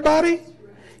affect everybody?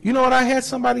 You know what I had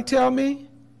somebody tell me?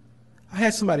 I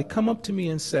had somebody come up to me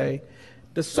and say,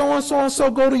 does so-and-so and so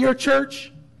go to your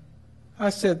church? I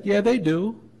said, yeah, they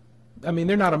do. I mean,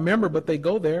 they're not a member, but they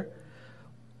go there.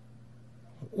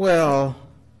 Well,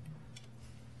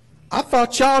 I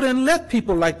thought y'all didn't let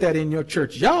people like that in your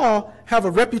church. Y'all have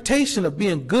a reputation of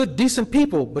being good, decent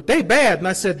people, but they bad. And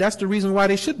I said, that's the reason why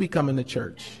they should be coming to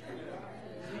church.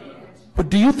 But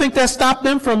do you think that stopped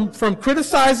them from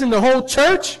criticizing the whole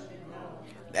church?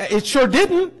 It sure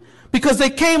didn't, because they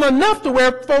came enough to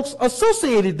where folks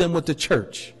associated them with the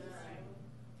church.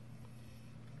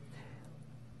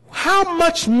 How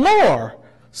much more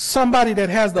somebody that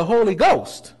has the Holy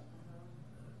Ghost?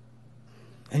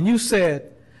 And you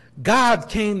said, God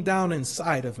came down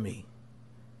inside of me,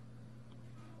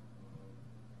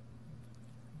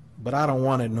 but I don't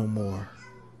want it no more.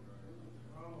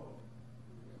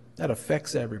 That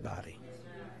affects everybody.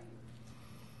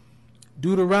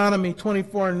 Deuteronomy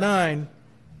 24:9.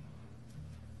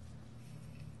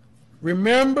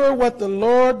 Remember what the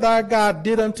Lord thy God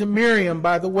did unto Miriam,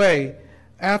 by the way,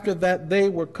 after that they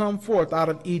were come forth out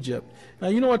of Egypt. Now,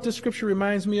 you know what this scripture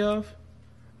reminds me of?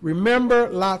 Remember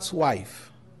Lot's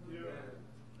wife.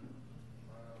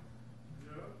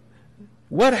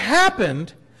 What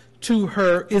happened to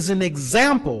her is an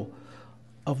example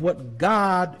of what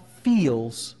God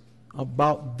feels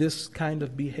about this kind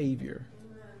of behavior.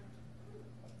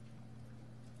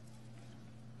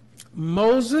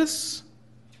 Moses,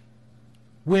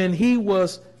 when he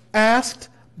was asked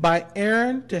by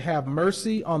Aaron to have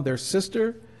mercy on their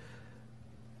sister,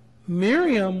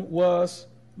 Miriam was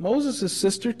Moses'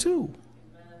 sister too.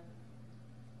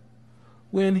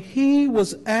 When he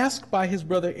was asked by his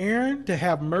brother Aaron to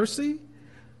have mercy,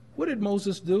 what did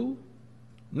Moses do?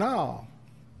 No,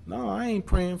 I ain't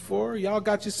praying for her. Y'all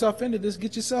got yourself into this,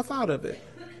 get yourself out of it.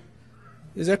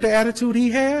 Is that the attitude he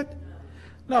had?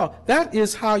 No, that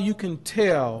is how you can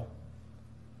tell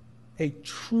a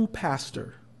true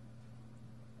pastor.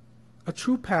 A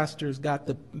true pastor's got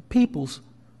the people's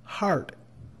heart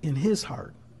in his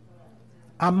heart.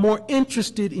 I'm more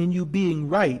interested in you being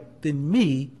right than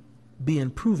me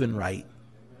being proven right.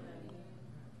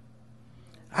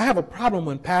 I have a problem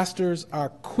when pastors are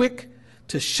quick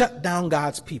to shut down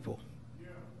God's people.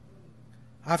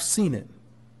 I've seen it.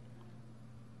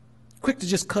 Quick to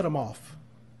just cut them off.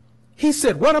 He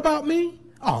said, what about me?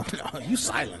 Oh, no, you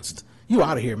silenced. You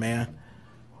out of here, man.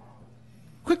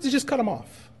 Quick to just cut them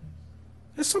off.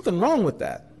 There's something wrong with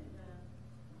that.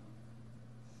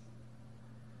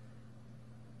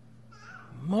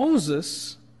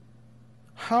 Moses,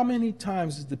 how many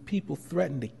times did the people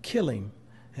threaten to kill him,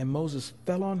 and Moses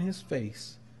fell on his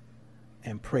face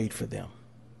and prayed for them?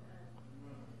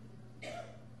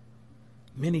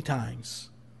 Many times.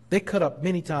 They cut up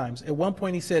many times. At one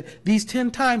point he said, these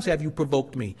 10 times have you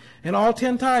provoked me. And all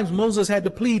 10 times Moses had to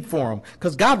plead for them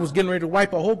because God was getting ready to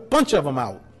wipe a whole bunch of them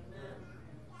out.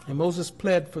 And Moses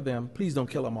pled for them, please don't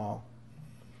kill them all.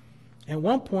 At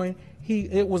one point,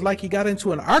 it was like he got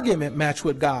into an argument match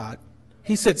with God.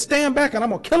 He said, stand back and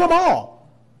I'm going to kill them all.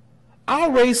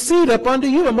 I'll raise seed up under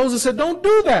you. And Moses said, don't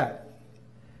do that.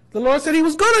 The Lord said he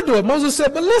was going to do it. Moses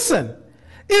said, but listen,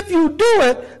 if you do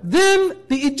it, then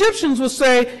the Egyptians will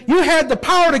say, you had the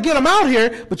power to get them out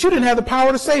here, but you didn't have the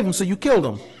power to save them, so you killed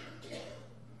them.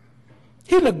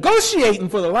 He's negotiating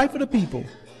for the life of the people.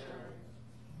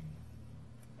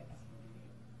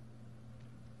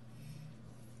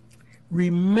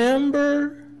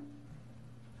 Remember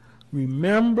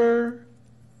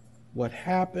what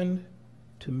happened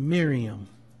to Miriam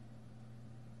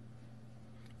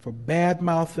for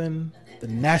bad-mouthing the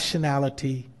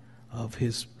nationality of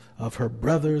her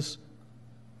brother's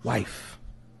wife.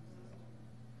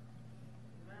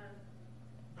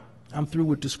 I'm through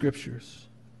with the scriptures.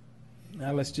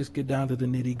 Now let's just get down to the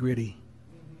nitty-gritty.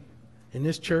 In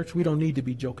this church, we don't need to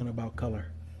be joking about color.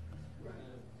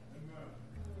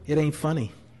 It ain't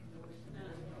funny.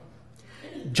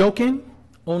 Joking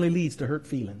only leads to hurt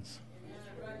feelings.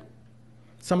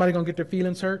 Somebody's going to get their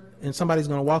feelings hurt, and somebody's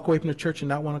going to walk away from the church and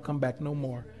not want to come back no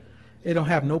more. It don't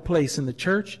have no place in the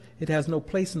church. It has no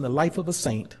place in the life of a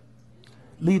saint.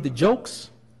 Leave the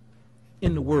jokes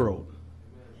in the world.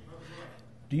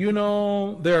 Do you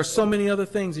know there are so many other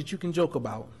things that you can joke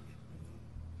about?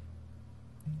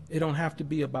 It don't have to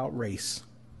be about race.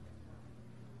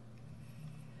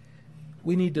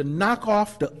 We need to knock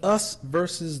off the us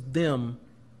versus them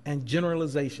and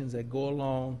generalizations that go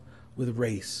along with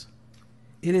race.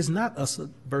 It is not us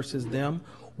versus them.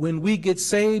 When we get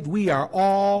saved, we are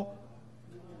all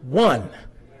one.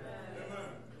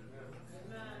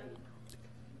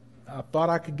 I thought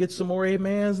I could get some more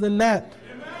amens than that.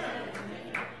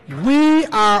 We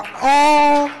are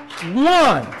all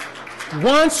one.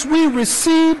 Once we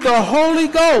receive the Holy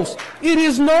Ghost, it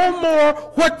is no more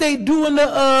what they doing to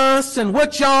us and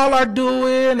what y'all are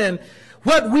doing and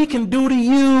what we can do to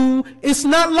you. It's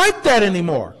not like that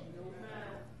anymore.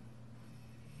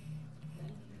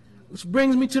 Which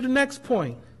brings me to the next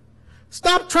point.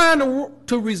 Stop trying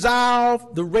to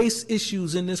resolve the race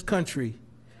issues in this country.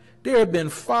 There have been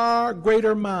far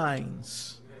greater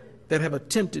minds that have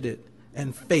attempted it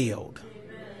and failed.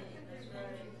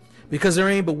 Because there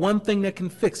ain't but one thing that can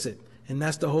fix it, and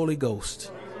that's the Holy Ghost.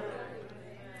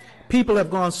 People have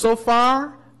gone so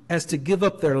far as to give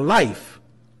up their life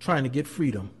trying to get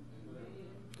freedom.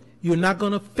 You're not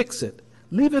going to fix it.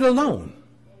 Leave it alone.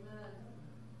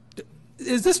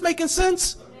 Is this making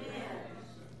sense?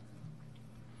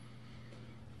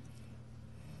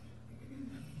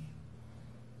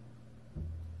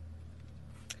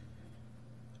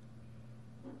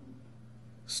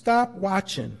 Stop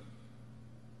watching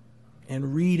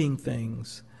and reading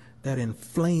things that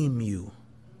inflame you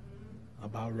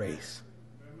about race.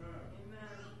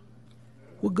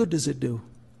 What good does it do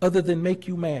other than make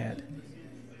you mad?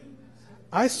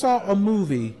 I saw a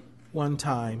movie one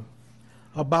time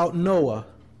about Noah.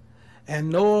 And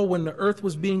Noah, when the earth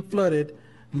was being flooded,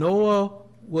 Noah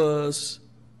was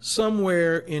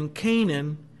somewhere in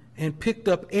Canaan and picked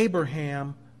up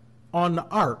Abraham on the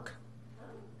ark.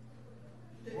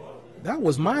 That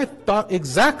was my thought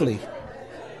exactly.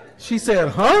 She said,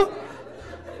 huh?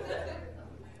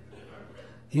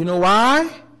 You know why?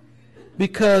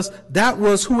 Because that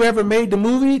was whoever made the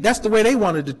movie, that's the way they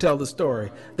wanted to tell the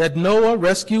story. That Noah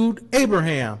rescued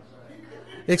Abraham.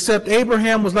 Except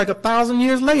Abraham was like 1,000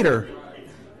 years later.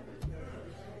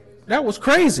 That was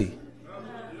crazy.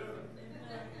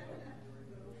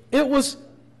 It was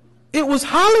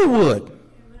Hollywood.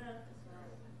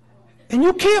 And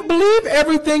you can't believe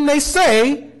everything they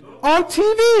say on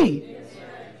TV.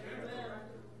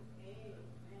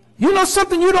 You know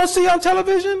something you don't see on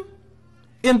television?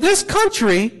 In this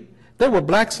country, there were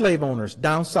black slave owners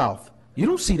down south. You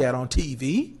don't see that on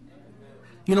TV.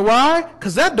 You know why?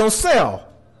 Because that don't sell.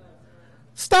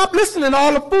 Stop listening to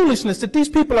all the foolishness that these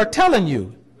people are telling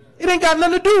you. It ain't got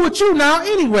nothing to do with you now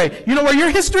anyway. You know where your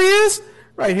history is?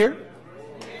 Right here.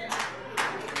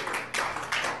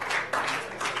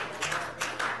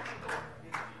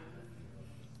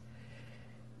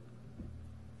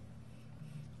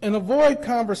 And avoid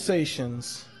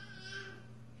conversations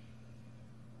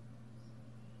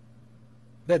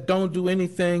that don't do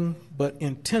anything but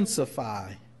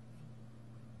intensify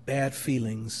bad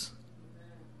feelings.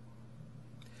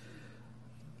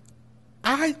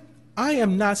 I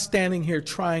am not standing here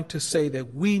trying to say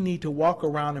that we need to walk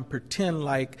around and pretend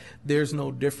like there's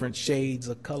no different shades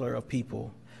of color of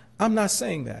people. I'm not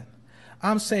saying that.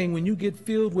 I'm saying when you get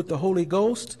filled with the Holy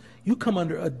Ghost, you come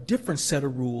under a different set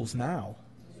of rules now.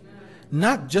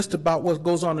 Not just about what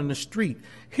goes on in the street.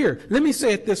 Here, let me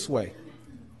say it this way.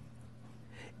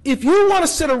 If you want to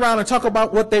sit around and talk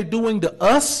about what they're doing to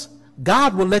us,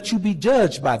 God will let you be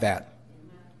judged by that.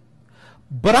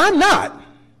 But I'm not.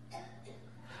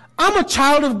 I'm a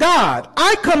child of God.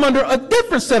 I come under a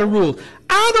different set of rules.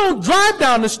 I don't drive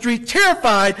down the street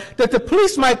terrified that the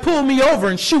police might pull me over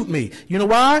and shoot me. You know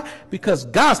why? Because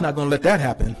God's not going to let that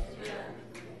happen.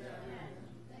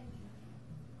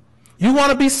 You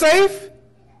want to be safe?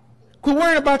 Quit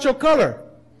worrying about your color.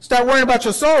 Start worrying about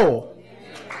your soul.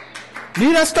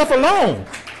 Leave that stuff alone.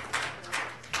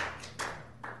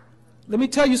 Let me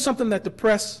tell you something that the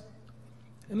press,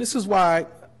 and this is why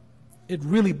it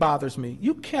really bothers me.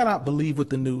 You cannot believe what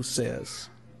the news says.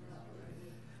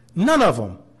 None of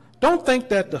them. Don't think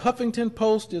that the Huffington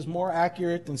Post is more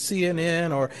accurate than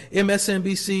CNN or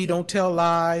MSNBC don't tell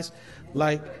lies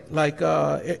like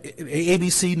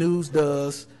ABC News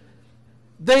does.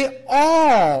 They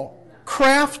all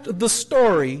craft the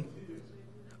story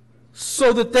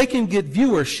so that they can get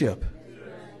viewership.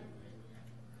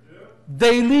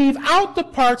 They leave out the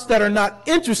parts that are not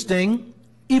interesting,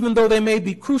 even though they may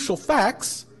be crucial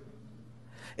facts,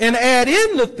 and add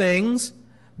in the things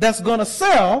that's going to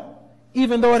sell,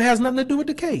 even though it has nothing to do with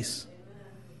the case.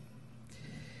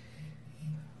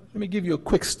 Let me give you a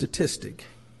quick statistic.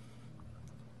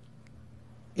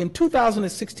 In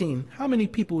 2016, how many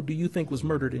people do you think was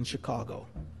murdered in Chicago?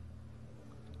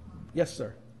 Yes,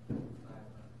 sir.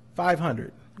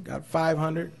 500. Got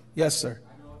 500? Yes, sir.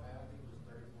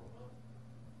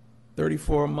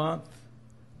 34 a month.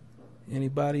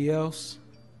 Anybody else?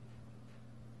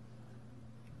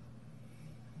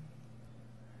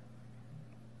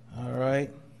 All right.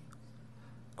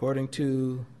 According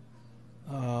to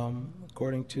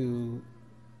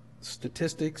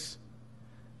statistics,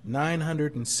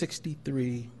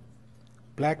 963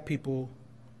 black people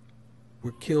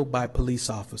were killed by police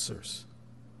officers.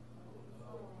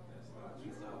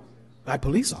 By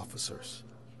police officers.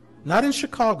 Not in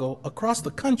Chicago, across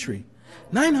the country.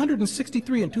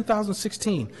 963 in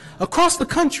 2016. Across the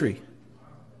country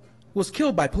was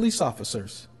killed by police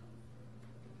officers.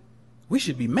 We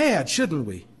should be mad, shouldn't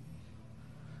we?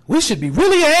 We should be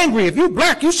really angry. If you're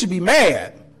black, you should be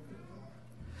mad.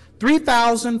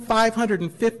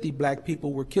 3,550 black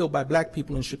people were killed by black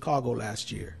people in Chicago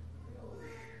last year.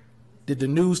 Did the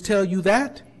news tell you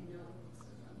that?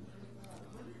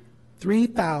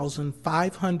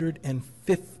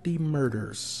 3,550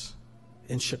 murders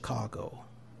in Chicago.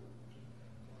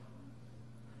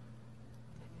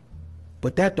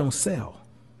 But that don't sell.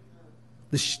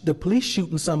 The police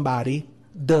shooting somebody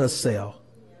does sell.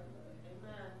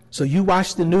 So you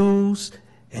watch the news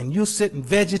and you sit and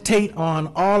vegetate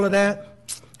on all of that,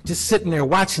 just sitting there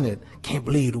watching it. Can't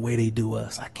believe the way they do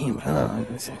us. I can't.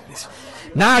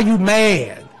 Now you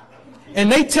mad.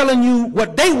 And they telling you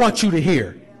what they want you to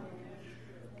hear.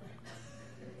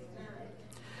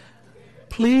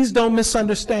 Please don't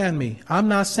misunderstand me. I'm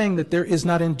not saying that there is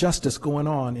not injustice going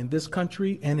on in this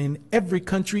country and in every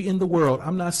country in the world.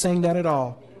 I'm not saying that at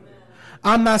all.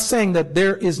 I'm not saying that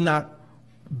there is not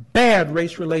bad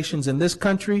race relations in this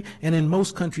country and in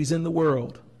most countries in the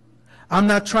world. I'm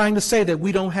not trying to say that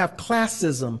we don't have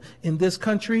classism in this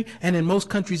country and in most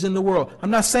countries in the world. I'm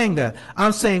not saying that.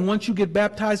 I'm saying once you get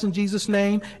baptized in Jesus'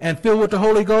 name and filled with the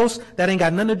Holy Ghost, that ain't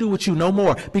got nothing to do with you no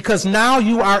more, because now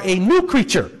you are a new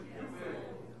creature.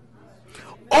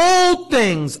 Old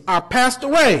things are passed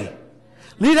away.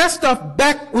 Leave that stuff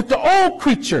back with the old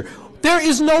creature. There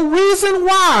is no reason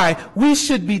why we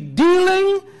should be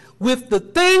dealing with the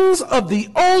things of the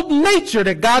old nature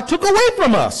that God took away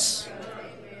from us.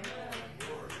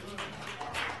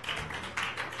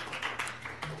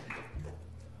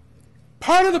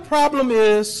 Part of the problem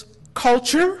is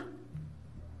culture.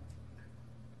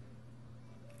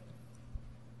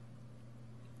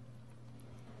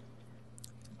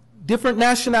 Different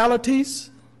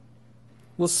nationalities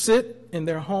will sit in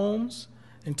their homes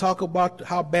and talk about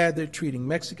how bad they're treating.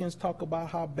 Mexicans talk about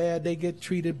how bad they get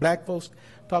treated. Black folks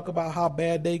talk about how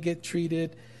bad they get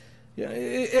treated.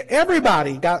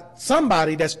 Everybody got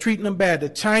somebody that's treating them bad. The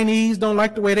Chinese don't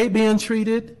like the way they being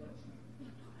treated.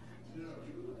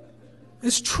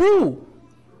 It's true.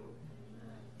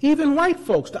 Even white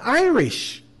folks, the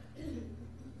Irish.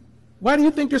 Why do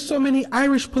you think there's so many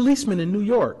Irish policemen in New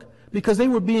York? Because they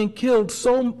were being killed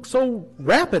so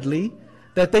rapidly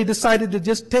that they decided to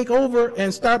just take over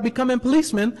and start becoming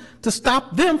policemen to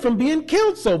stop them from being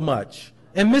killed so much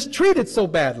and mistreated so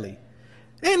badly.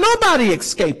 Ain't nobody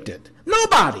escaped it.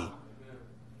 Nobody.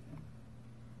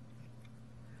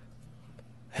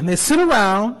 And they sit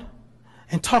around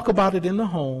and talk about it in the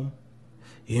home.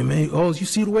 You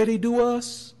see the way they do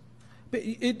us?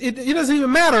 It doesn't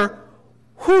even matter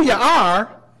who you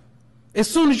are. As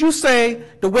soon as you say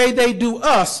the way they do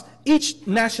us, each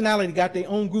nationality got their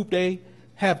own group they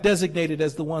have designated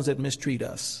as the ones that mistreat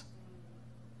us.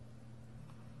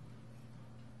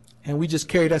 And we just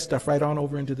carry that stuff right on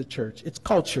over into the church. It's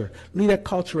culture. Leave that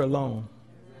culture alone.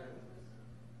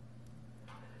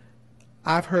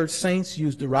 I've heard saints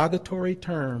use derogatory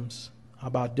terms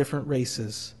about different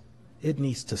races. It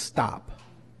needs to stop.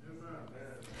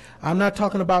 I'm not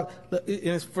talking about,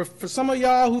 for some of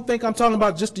y'all who think I'm talking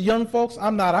about just the young folks,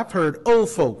 I'm not. I've heard old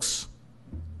folks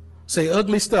say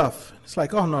ugly stuff. It's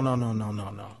like, oh, no, no, no, no, no,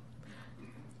 no.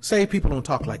 Saved people don't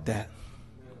talk like that.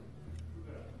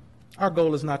 Our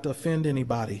goal is not to offend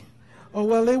anybody. Oh,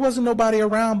 well, there wasn't nobody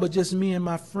around but just me and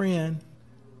my friend.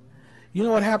 You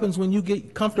know what happens when you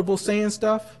get comfortable saying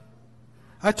stuff?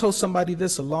 I told somebody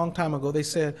this a long time ago. They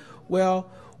said, well,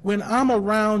 when I'm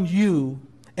around you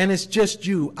and it's just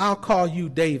you, I'll call you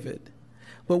David.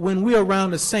 But when we're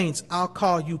around the saints, I'll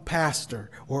call you pastor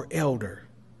or elder.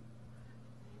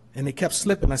 And they kept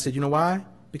slipping. I said, you know why?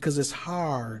 Because it's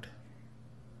hard.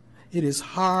 It is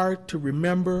hard to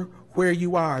remember where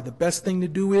you are. The best thing to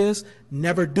do is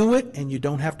never do it, and you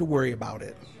don't have to worry about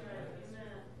it.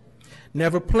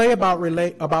 Never play about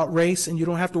race, and you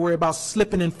don't have to worry about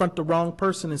slipping in front of the wrong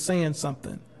person and saying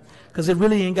something. Because it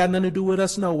really ain't got nothing to do with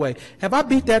us no way. Have I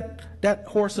beat that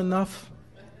horse enough?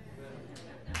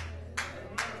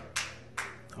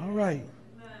 All right.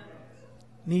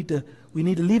 We need to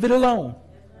leave it alone.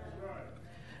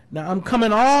 Now I'm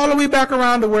coming all the way back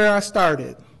around to where I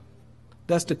started.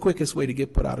 That's the quickest way to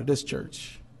get put out of this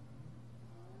church.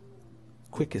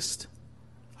 Quickest.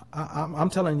 I'm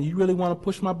telling you, you really want to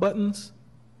push my buttons?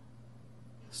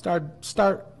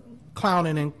 Start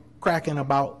clowning and cracking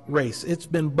about race. It's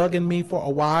been bugging me for a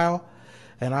while,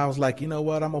 and I was like, you know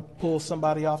what, I'm going to pull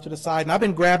somebody off to the side. And I've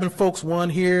been grabbing folks, one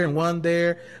here and one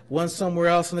there, one somewhere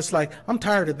else, and it's like, I'm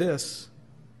tired of this.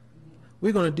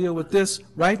 We're going to deal with this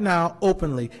right now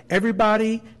openly.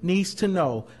 Everybody needs to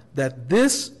know that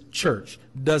this church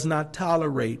does not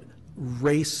tolerate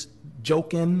race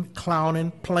joking, clowning,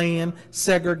 playing,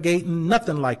 segregating,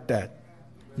 nothing like that.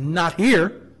 Not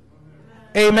here.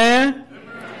 Amen?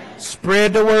 Amen.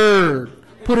 Spread the word.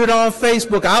 Put it on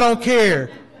Facebook. I don't care.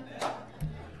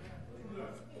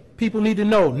 People need to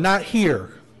know, not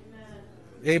here.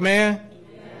 Amen? Amen.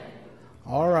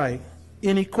 All right.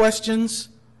 Any questions?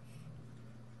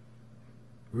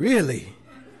 Really?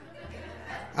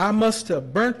 I must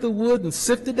have burnt the wood and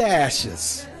sifted the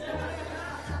ashes.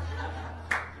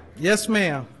 Yes,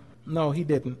 ma'am. No, he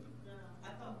didn't.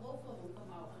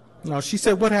 No, she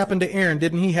said, what happened to Aaron?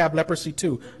 Didn't he have leprosy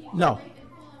too? No.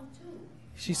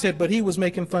 She said, but he was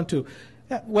making fun too.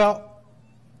 Yeah, well,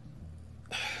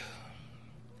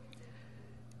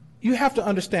 you have to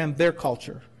understand their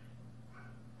culture.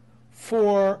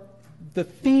 For the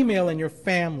female in your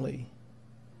family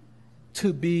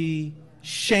to be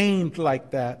shamed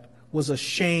like that was a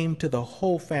shame to the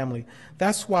whole family.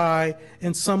 That's why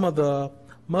in some of the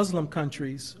Muslim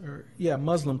countries,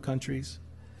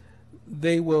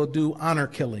 they will do honor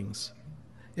killings.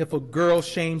 If a girl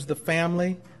shames the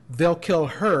family, they'll kill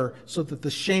her so that the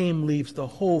shame leaves the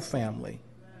whole family.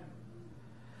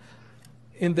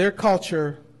 In their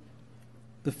culture,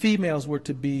 the females were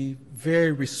to be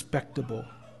very respectable,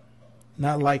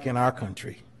 not like in our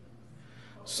country.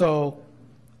 So,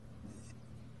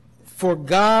 for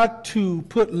God to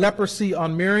put leprosy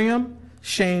on Miriam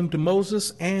shamed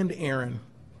Moses and Aaron.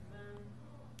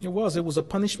 It was a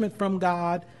punishment from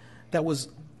God that was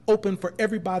open for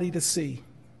everybody to see.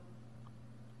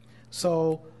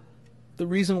 So the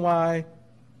reason why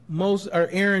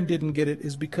Aaron didn't get it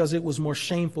is because it was more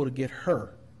shameful to get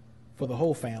her for the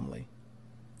whole family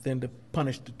than to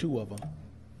punish the two of them.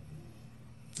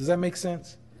 Does that make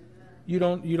sense? You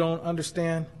don't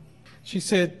understand? She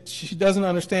said she doesn't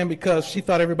understand because she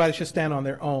thought everybody should stand on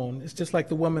their own. It's just like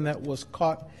the woman that was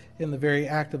caught in the very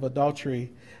act of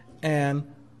adultery, and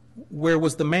where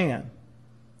was the man?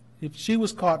 If she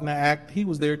was caught in the act, he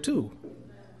was there too.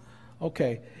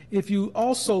 Okay. If you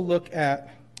also look at,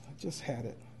 I just had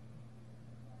it.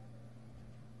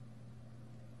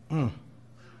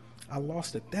 I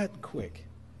lost it that quick.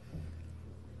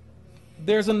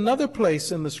 There's another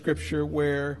place in the scripture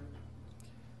where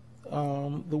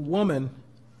the woman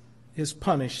is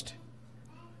punished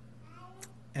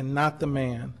and not the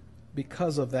man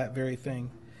because of that very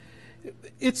thing.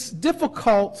 It's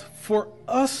difficult for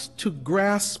us to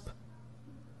grasp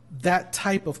that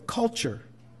type of culture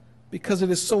because it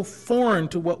is so foreign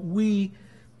to what we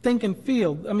think and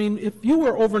feel. I mean, if you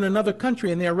were over in another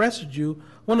country and they arrested you,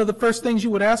 one of the first things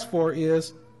you would ask for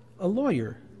is a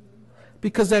lawyer,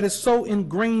 because that is so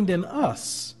ingrained in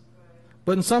us.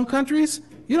 But in some countries,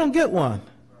 you don't get one.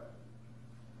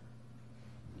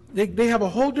 They have a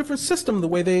whole different system the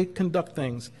way they conduct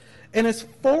things. And it's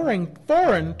foreign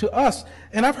to us.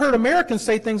 And I've heard Americans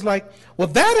say things like, well,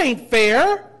 that ain't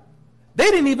fair. They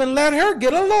didn't even let her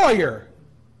get a lawyer.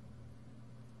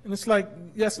 And it's like,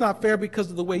 that's not fair because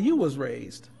of the way you was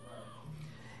raised.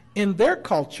 In their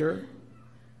culture,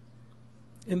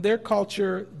 In their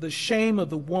culture, the shame of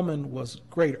the woman was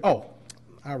greater. Oh,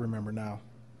 I remember now.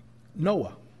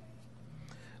 Noah.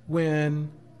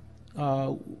 When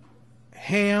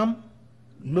Ham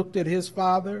looked at his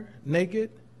father naked,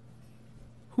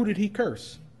 who did he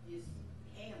curse? His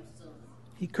Ham's son.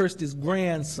 He cursed his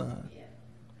grandson. Yeah.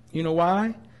 You know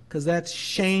why? Because that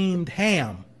shamed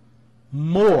Ham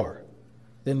more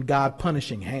than God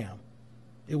punishing Ham.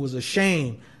 It was a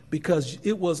shame because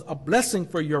it was a blessing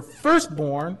for your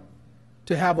firstborn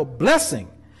to have a blessing.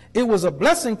 It was a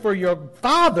blessing for your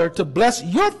father to bless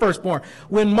your firstborn.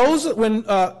 When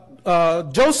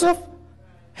Joseph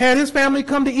had his family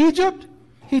come to Egypt,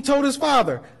 he told his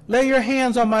father, lay your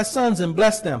hands on my sons and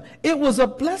bless them. It was a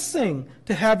blessing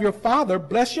to have your father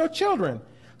bless your children.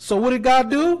 So what did God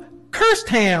do? Cursed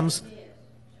Ham's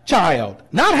child.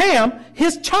 Not Ham,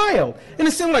 his child. And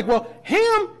it seemed like, well,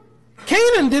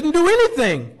 Canaan didn't do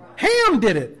anything. Ham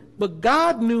did it. But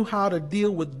God knew how to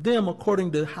deal with them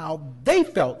according to how they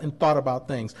felt and thought about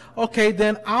things. Okay,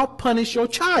 then I'll punish your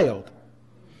child.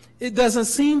 It doesn't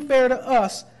seem fair to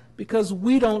us because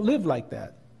we don't live like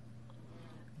that.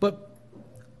 But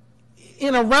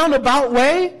in a roundabout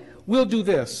way, we'll do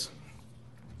this.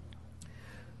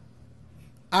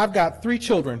 I've got 3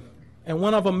 children, and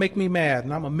one of them make me mad,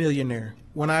 and I'm a millionaire.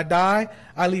 When I die,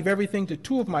 I leave everything to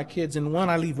 2 of my kids, and one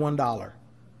I leave $1.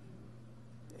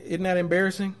 Isn't that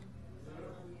embarrassing?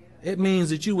 It means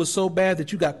that you were so bad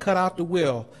that you got cut out the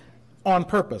will on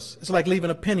purpose. It's like leaving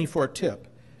a penny for a tip.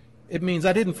 It means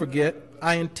I didn't forget.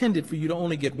 I intended for you to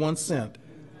only get 1 cent.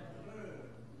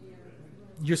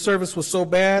 Your service was so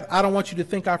bad, I don't want you to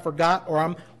think I forgot or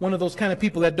I'm one of those kind of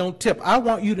people that don't tip. I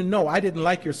want you to know I didn't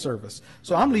like your service.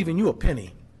 So I'm leaving you a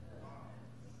penny.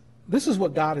 This is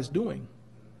what God is doing.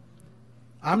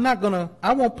 I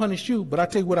won't punish you, but I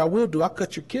tell you what I will do. I'll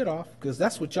cut your kid off because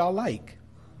that's what y'all like.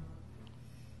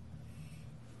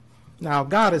 Now,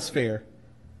 God is fair.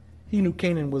 He knew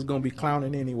Canaan was going to be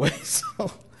clowning anyway,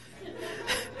 so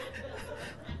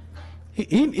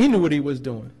he knew what he was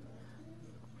doing.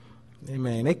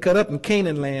 Amen. They cut up in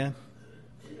Canaan land.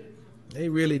 They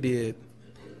really did.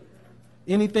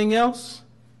 Anything else?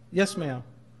 Yes, ma'am.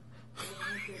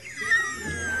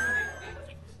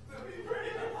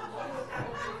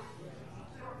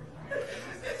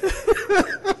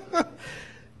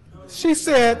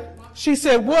 She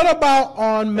said, what about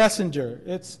on Messenger?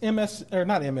 It's not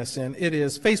MSN, it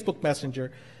is Facebook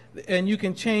Messenger. And you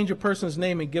can change a person's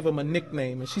name and give them a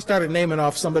nickname. And she started naming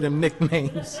off some of them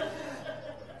nicknames.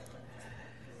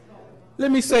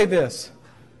 Let me say this.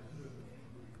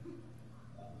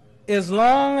 As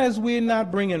long as we're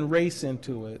not bringing race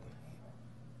into it,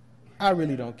 I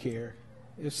really don't care.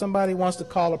 If somebody wants to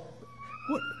call it,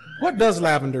 what does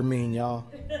lavender mean, y'all?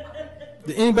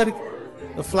 Did anybody?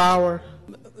 The flower?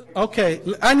 Okay,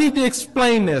 I need to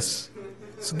explain this.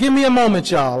 So give me a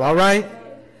moment, y'all, all right?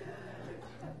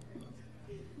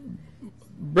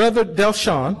 Brother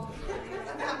Delshawn,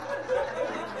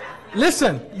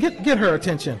 listen, get her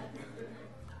attention.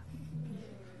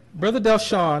 Brother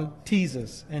Delshawn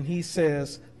teases, and he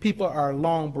says, people are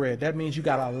long bread. That means you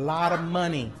got a lot of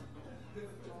money.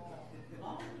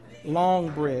 Long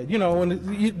bread. You know,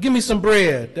 when you give me some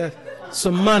bread,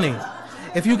 some money.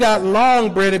 If you got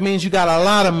long bread, it means you got a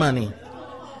lot of money.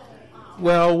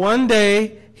 Well, one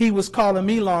day he was calling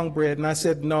me long bread, and I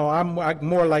said, no, I'm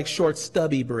more like short,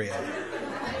 stubby bread.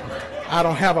 I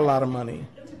don't have a lot of money.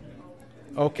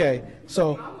 Okay,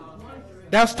 so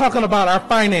that's talking about our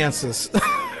finances.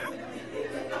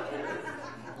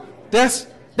 That's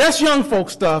young folk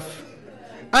stuff.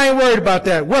 I ain't worried about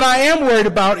that. What I am worried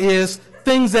about is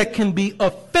things that can be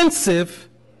offensive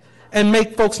and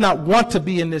make folks not want to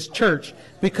be in this church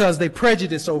because they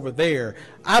prejudice over there.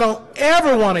 I don't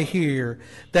ever want to hear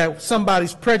that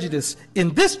somebody's prejudice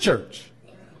in this church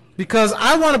because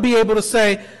I want to be able to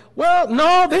say, well,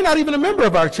 no, they're not even a member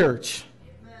of our church.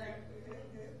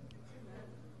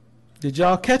 Did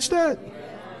y'all catch that?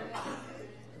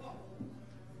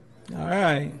 All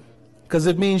right. Because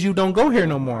it means you don't go here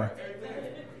no more.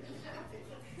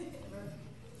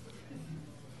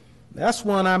 That's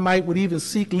one I would even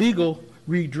seek legal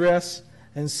redress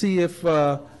and see if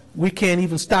we can't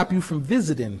even stop you from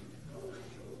visiting.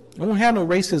 I won't have no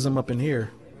racism up in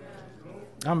here.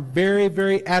 I'm very,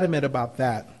 very adamant about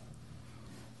that.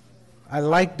 I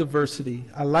like diversity.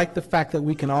 I like the fact that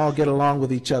we can all get along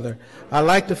with each other. I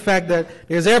like the fact that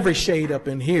there's every shade up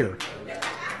in here.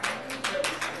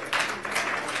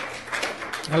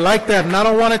 I like that, and I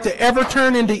don't want it to ever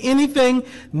turn into anything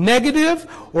negative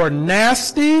or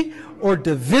nasty or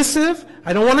divisive.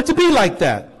 I don't want it to be like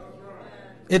that.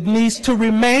 It needs to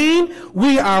remain,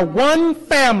 we are one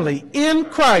family in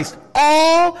Christ,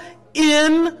 all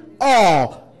in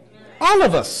all. All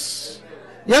of us.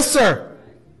 Yes, sir.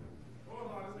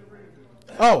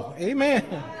 Oh, amen.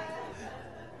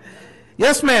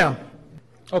 Yes, ma'am.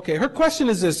 Okay, her question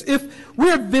is this. If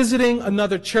we're visiting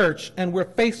another church and we're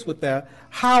faced with that,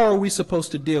 how are we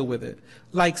supposed to deal with it?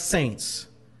 Like saints.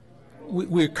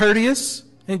 We're courteous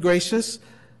and gracious,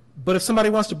 but if somebody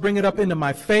wants to bring it up into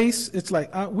my face, it's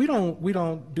like, we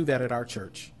don't do that at our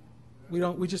church.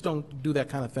 We just don't do that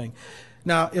kind of thing.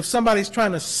 Now, if somebody's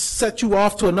trying to set you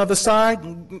off to another side,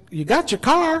 you got your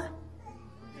car.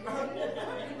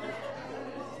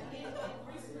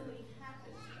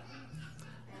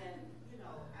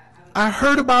 I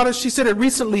heard about it. She said it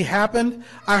recently happened.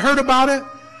 I heard about it,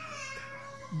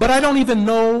 but I don't even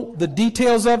know the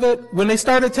details of it. When they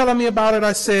started telling me about it,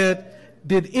 I said,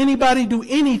 did anybody do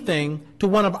anything to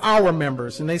one of our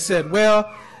members? And they said,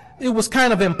 well, it was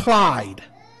kind of implied.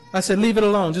 I said, leave it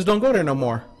alone. Just don't go there no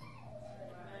more.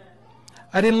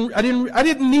 I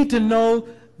didn't need to know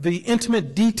the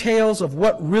intimate details of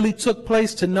what really took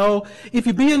place to know if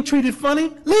you're being treated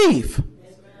funny, leave.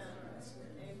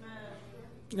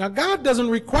 Now, God doesn't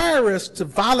require us to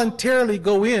voluntarily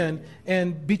go in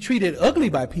and be treated ugly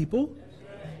by people.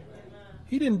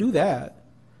 He didn't do that.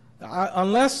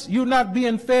 Unless you're not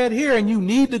being fed here and you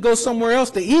need to go somewhere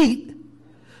else to eat.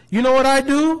 You know what I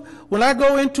do? When I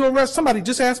go into a restaurant, somebody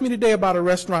just asked me today about a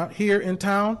restaurant here in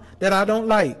town that I don't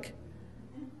like.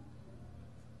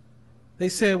 They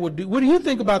said, well, what do you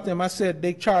think about them? I said,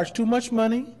 they charge too much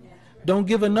money, don't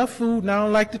give enough food, and I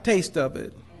don't like the taste of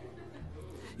it.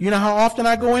 You know how often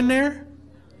I go in there?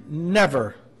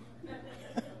 Never.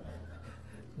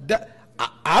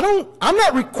 I'm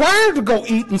not required to go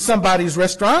eat in somebody's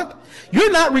restaurant.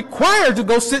 You're not required to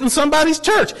go sit in somebody's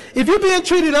church. If you're being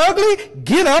treated ugly,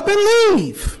 get up and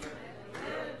leave.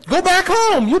 Go back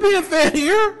home. You're being fed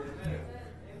here.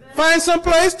 Find some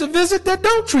place to visit that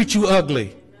don't treat you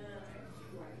ugly.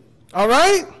 All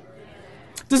right?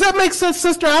 Does that make sense,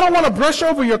 sister? I don't want to brush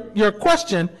over your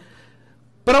question,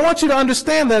 but I want you to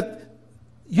understand that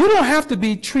you don't have to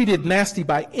be treated nasty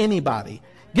by anybody.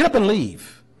 Get up and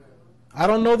leave. I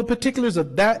don't know the particulars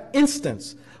of that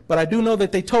instance, but I do know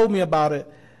that they told me about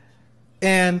it.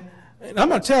 And I'm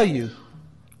going to tell you,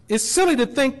 it's silly to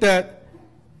think that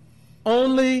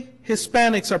only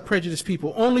Hispanics are prejudiced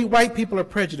people, only white people are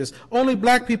prejudiced, only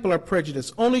black people are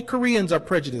prejudiced, only Koreans are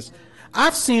prejudiced.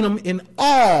 I've seen them in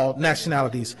all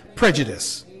nationalities,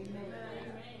 prejudice.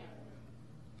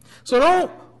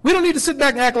 So we don't need to sit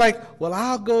back and act like, well,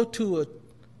 I'll go to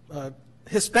a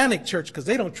Hispanic church because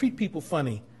they don't treat people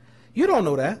funny. You don't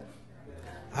know that.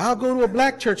 I'll go to a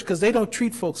black church because they don't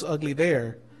treat folks ugly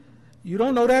there. You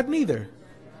don't know that neither.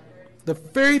 The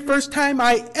very first time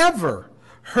I ever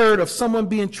heard of someone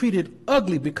being treated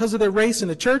ugly because of their race in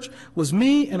the church was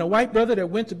me and a white brother that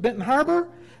went to Benton Harbor,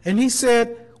 and he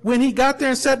said when he got there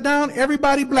and sat down,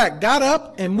 everybody black got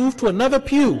up and moved to another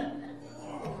pew.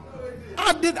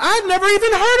 I'd never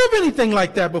even heard of anything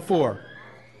like that before.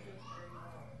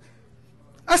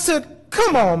 I said,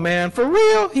 come on, man, for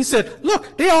real? He said,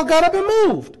 look, they all got up and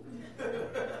moved.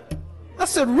 I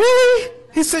said, really?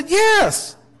 He said,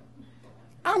 yes.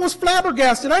 I was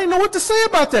flabbergasted. I didn't know what to say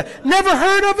about that. Never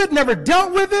heard of it, never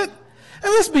dealt with it. And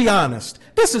let's be honest,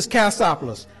 this is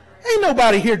Cassopolis. Ain't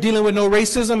nobody here dealing with no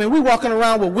racism, and we walking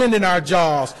around with wind in our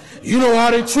jaws. You know how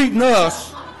they treating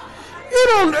us.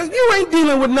 You ain't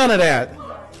dealing with none of that.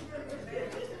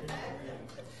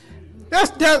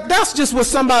 That's just what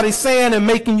somebody's saying and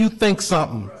making you think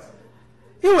something.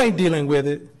 You ain't dealing with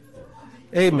it.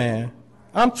 Amen.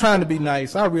 I'm trying to be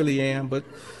nice. I really am, but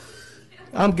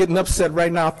I'm getting upset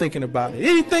right now thinking about it.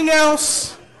 Anything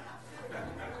else?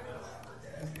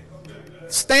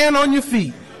 Stand on your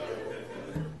feet.